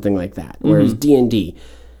be something like that. Whereas D&D,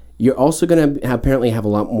 you're also going to apparently have a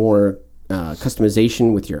lot more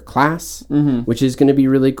customization with your class, which is going to be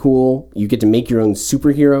really cool. You get to make your own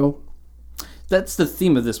superhero. That's the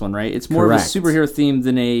theme of this one, right? It's more of a superhero theme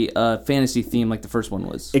than a fantasy theme like the first one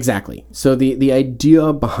was. Exactly. So the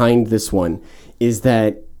idea behind this one is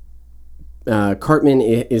that Cartman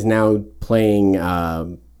is now playing,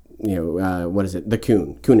 what is it? The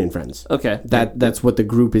Coon and Friends. Okay. That's what the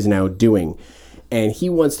group is now doing. And he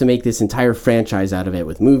wants to make this entire franchise out of it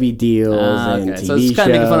with movie deals and TV shows. So it's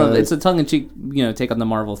kind of making fun of it's a tongue-in-cheek, take on the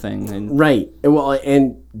Marvel thing. Right. Well,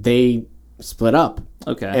 and they split up.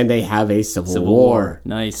 Okay. And they have a Civil War.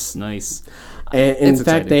 Nice. And in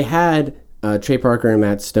fact, they had Trey Parker and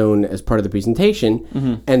Matt Stone as part of the presentation,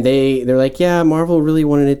 and they're like, yeah, Marvel really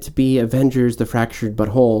wanted it to be Avengers: The Fractured But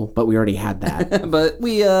Whole, but we already had that. But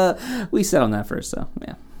we set on that first, so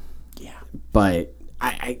yeah. But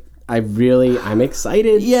I'm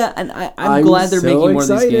excited. Yeah, and I'm glad they're making more of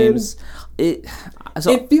these games.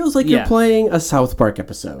 It feels like you're playing a South Park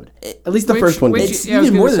episode. At least the first one. It's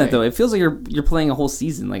even more than that, though. It feels like you're playing a whole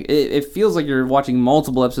season. Like it feels like you're watching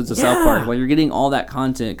multiple episodes of South Park while you're getting all that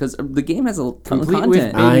content because the game has a ton of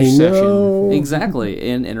content. I know exactly,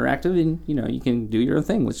 and interactive, and you can do your own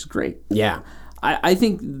thing, which is great. Yeah. I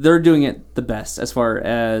think they're doing it the best as far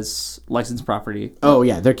as licensed property. Oh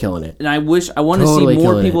yeah, they're killing it. And I want to see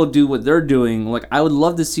more people do what they're doing. Like I would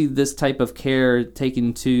love to see this type of care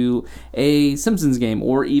taken to a Simpsons game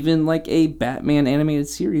or even like a Batman animated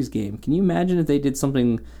series game. Can you imagine if they did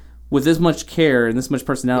something with this much care and this much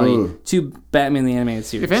personality to Batman the Animated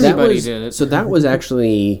Series. If anybody did it. So that was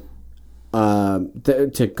actually...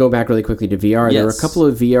 to go back really quickly to VR, there were a couple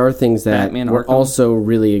of VR things that Batman were Arkham. Also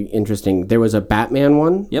really interesting. There was a Batman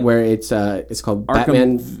one where it's called Arkham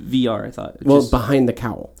Batman VR, I thought. Behind the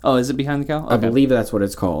Cowl. Oh, is it Behind the Cowl? Okay. I believe that's what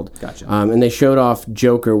it's called. Gotcha. And they showed off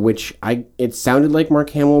Joker, which it sounded like Mark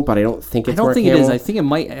Hamill, but I don't think it's Mark Hamill. I don't think it is. I think it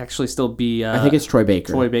might actually still be... I think it's Troy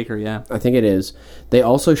Baker. Troy Baker, yeah. I think it is. They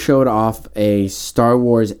also showed off a Star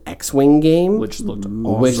Wars X-Wing game. Which looked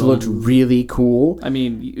awesome. Which looked really cool. I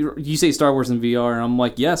mean, you say Star Wars in VR, and I'm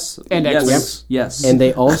like, yes. And yes. Yes. And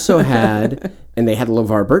they also had... And they had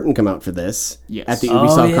LeVar Burton come out for this at the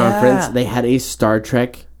Ubisoft conference. They had a Star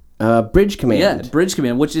Trek Bridge Command. Yeah, Bridge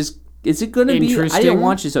Command, which is it going to be... I didn't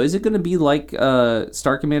watch it, so is it going to be like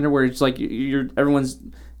Star Commander where it's like everyone's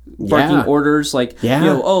barking orders like,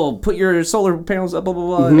 put your solar panels up, blah, blah,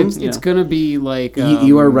 blah. Mm-hmm. It's going to be like...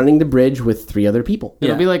 you are running the bridge with 3 other people.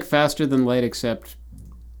 It'll be like Faster Than Light, except...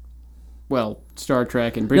 Well, Star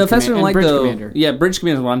Trek and Bridge Commander. Yeah, Bridge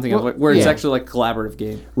Commander is what I'm thinking of, where it's actually like a collaborative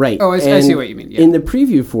game. Right. Oh, I see what you mean. Yeah. In the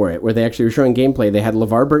preview for it, where they actually were showing gameplay, they had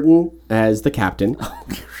LeVar Burton as the captain. Oh,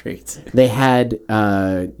 great. They had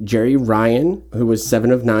Jerry Ryan, who was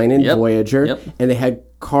 7 of 9 in Voyager. Yep. And they had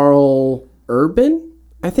Carl Urban,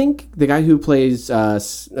 I think, the guy who plays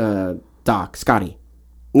Scotty.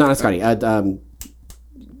 Not Scotty,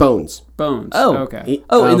 Bones. Oh, okay.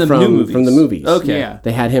 In the new movies. From the movies. Okay. Yeah.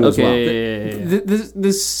 They had him as well. Yeah.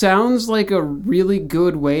 This sounds like a really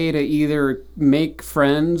good way to either make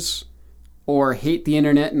friends or hate the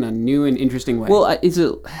internet in a new and interesting way. Well,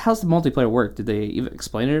 how's the multiplayer work? Did they even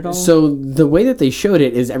explain it at all? So the way that they showed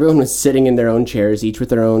it is everyone was sitting in their own chairs, each with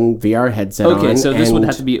their own VR headset on. Okay, so this would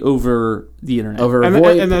have to be over the internet. Over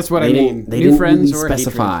VoIP. And that's what I mean. They new didn't friends really or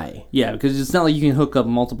specify. hatred. Yeah, because it's not like you can hook up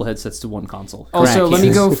multiple headsets to one console. Also, let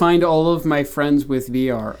me go find all of my friends with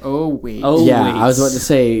VR. Oh, wait. I was about to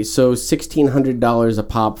say, so $1,600 a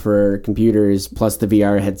pop for computers plus the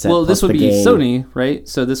VR headset. Well, this would be game. Sony, right?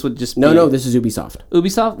 So this would just be... No, this is Ubisoft.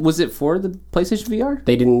 Ubisoft? Was it for the PlayStation VR?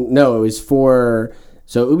 They didn't... No, it was for...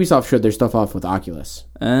 So Ubisoft showed their stuff off with Oculus.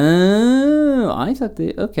 Oh, I thought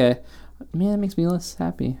they... Okay. Man, that makes me less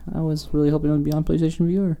happy. I was really hoping it would be on PlayStation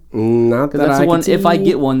VR. Not that that's I the one. see. If I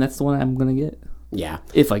get one, that's the one I'm gonna get. Yeah.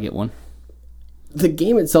 If I get one. The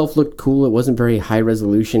game itself looked cool. It wasn't very high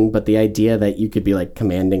resolution, but the idea that you could be like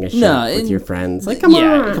commanding a ship with your friends, like come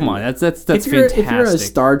on, that's if you're, fantastic. If you're a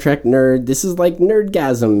Star Trek nerd, this is like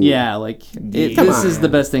nerdgasm. Yeah, like this is the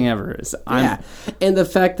best thing ever. And the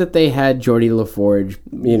fact that they had Geordie LaForge,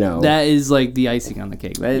 that is like the icing on the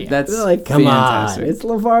cake. That's like come fantastic. On, it's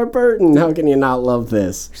LeVar Burton. How can you not love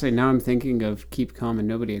this? Actually, now I'm thinking of Keep Calm and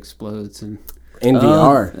Nobody Explodes and. In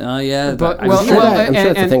VR. Oh, yeah. But, I'm sure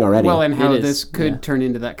that's a thing already. Well, and how this could turn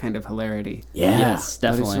into that kind of hilarity. Yeah. Yes,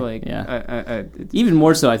 definitely. Like, even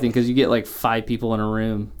more so, I think, because you get like 5 people in a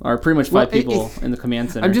room, or pretty much 5 people in the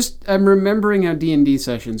command center. I'm remembering how D&D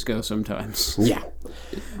sessions go sometimes. Yeah.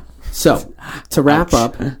 So, to wrap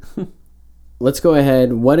up, let's go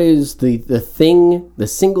ahead. What is the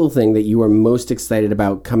single thing that you are most excited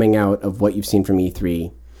about coming out of what you've seen from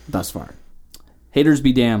E3 thus far? Haters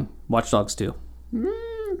be damned. Watch Dogs 2.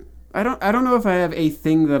 I don't know if I have a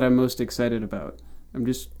thing that I'm most excited about. I'm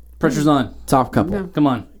just pressure's on. Top couple. No. Come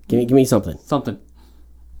on. Give me something. Gun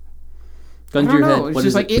to your head. It's what just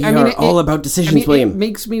is like it? We are all about decisions, William. It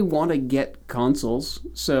makes me want to get consoles.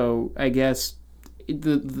 So I guess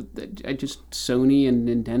I just Sony and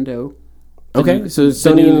Nintendo. Okay, so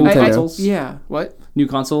Sony and Nintendo. Yeah. What? New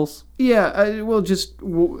consoles? Yeah. Just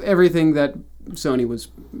everything that Sony was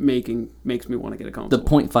making makes me want to get a console. The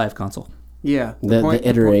 0.5 console. Yeah. The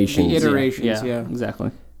iterations. The iterations, yeah. Exactly.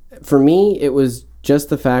 For me, it was just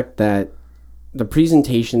the fact that the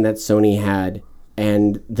presentation that Sony had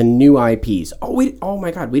and the new IPs. Oh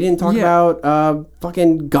my God, we didn't talk about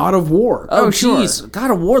fucking God of War. Oh, jeez. Sure.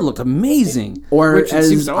 God of War looked amazing. Or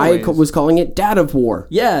as I was calling it, Dad of War.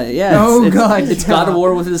 Yeah. It's God of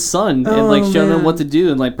War with his son and like showing him what to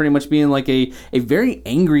do and like pretty much being like a very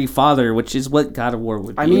angry father, which is what God of War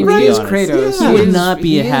would be. I mean, he is Kratos. Yeah. He would not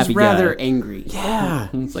be a happy guy. He's rather angry. Yeah.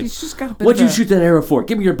 It's like, he's just got a bit what'd you shoot that arrow for?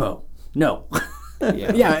 Give me your bow. No.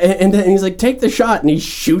 Yeah, and then he's like, take the shot, and he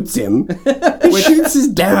shoots him. He shoots his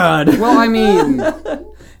dad. Well, I mean,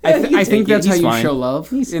 I think that's how you show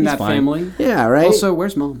love in that family. Yeah, right? Also,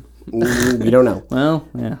 where's Mom? We don't know. Well,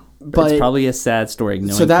 yeah. But it's probably a sad story.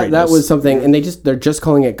 So that was something, and they're just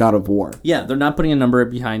calling it God of War. Yeah, they're not putting a number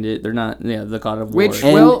behind it. They're not, the God of War. Which,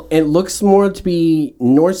 and it looks more to be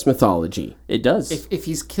Norse mythology. It does. If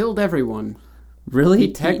he's killed everyone, really,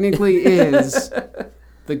 he technically is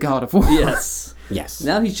the God of War. Yes. Yes.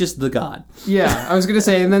 Now he's just the god. Yeah, I was going to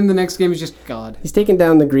say, and then the next game is just God. He's taken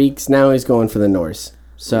down the Greeks. Now he's going for the Norse.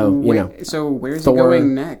 So, So where's Thor, he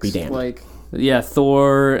going next? be damned. Like, Yeah,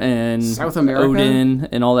 Thor and South America? Odin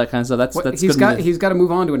and all that kind of stuff. That's he's got to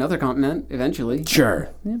move on to another continent eventually. Sure.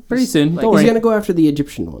 Yeah, pretty soon. Like, Don't He's worry. going to go after the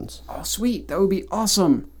Egyptian ones. Oh, sweet. That would be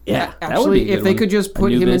awesome. Yeah, that would be Actually, a good if they one. could just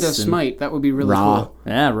put him Anubis into and Smite, that would be really Ra. cool.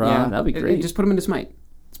 Yeah, Ra. That'd be great. Just put him into Smite.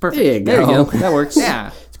 It's perfect. There you go. There you go. That works.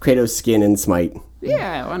 Yeah. It's Kratos' skin and Smite.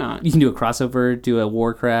 Yeah, why not? You can do a crossover, do a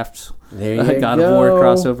Warcraft, There you God go. of War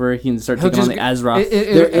crossover. You can start taking on the Azeroth.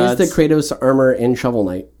 There is the Kratos armor in Shovel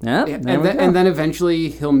Knight. Yeah, and then eventually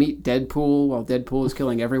he'll meet Deadpool while Deadpool is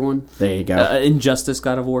killing everyone. There you go. Injustice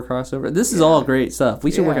God of War crossover. This is all great stuff. We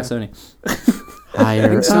should work at Sony. Higher I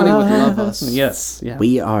think Sony would love us. Yes. Yeah.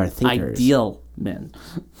 We are thinkers. Ideal men.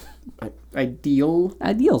 Ideal?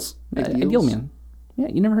 Ideals. Ideals? Ideal man. Yeah,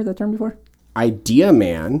 you never heard that term before? Idea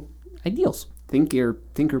man. Ideals. Thinker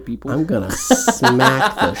people. I'm gonna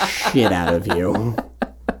smack the shit out of you.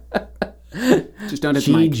 Just don't hit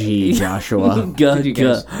the mic. GG, Joshua. Good, you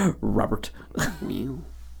guys- Robert.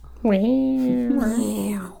 What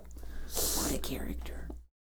a character.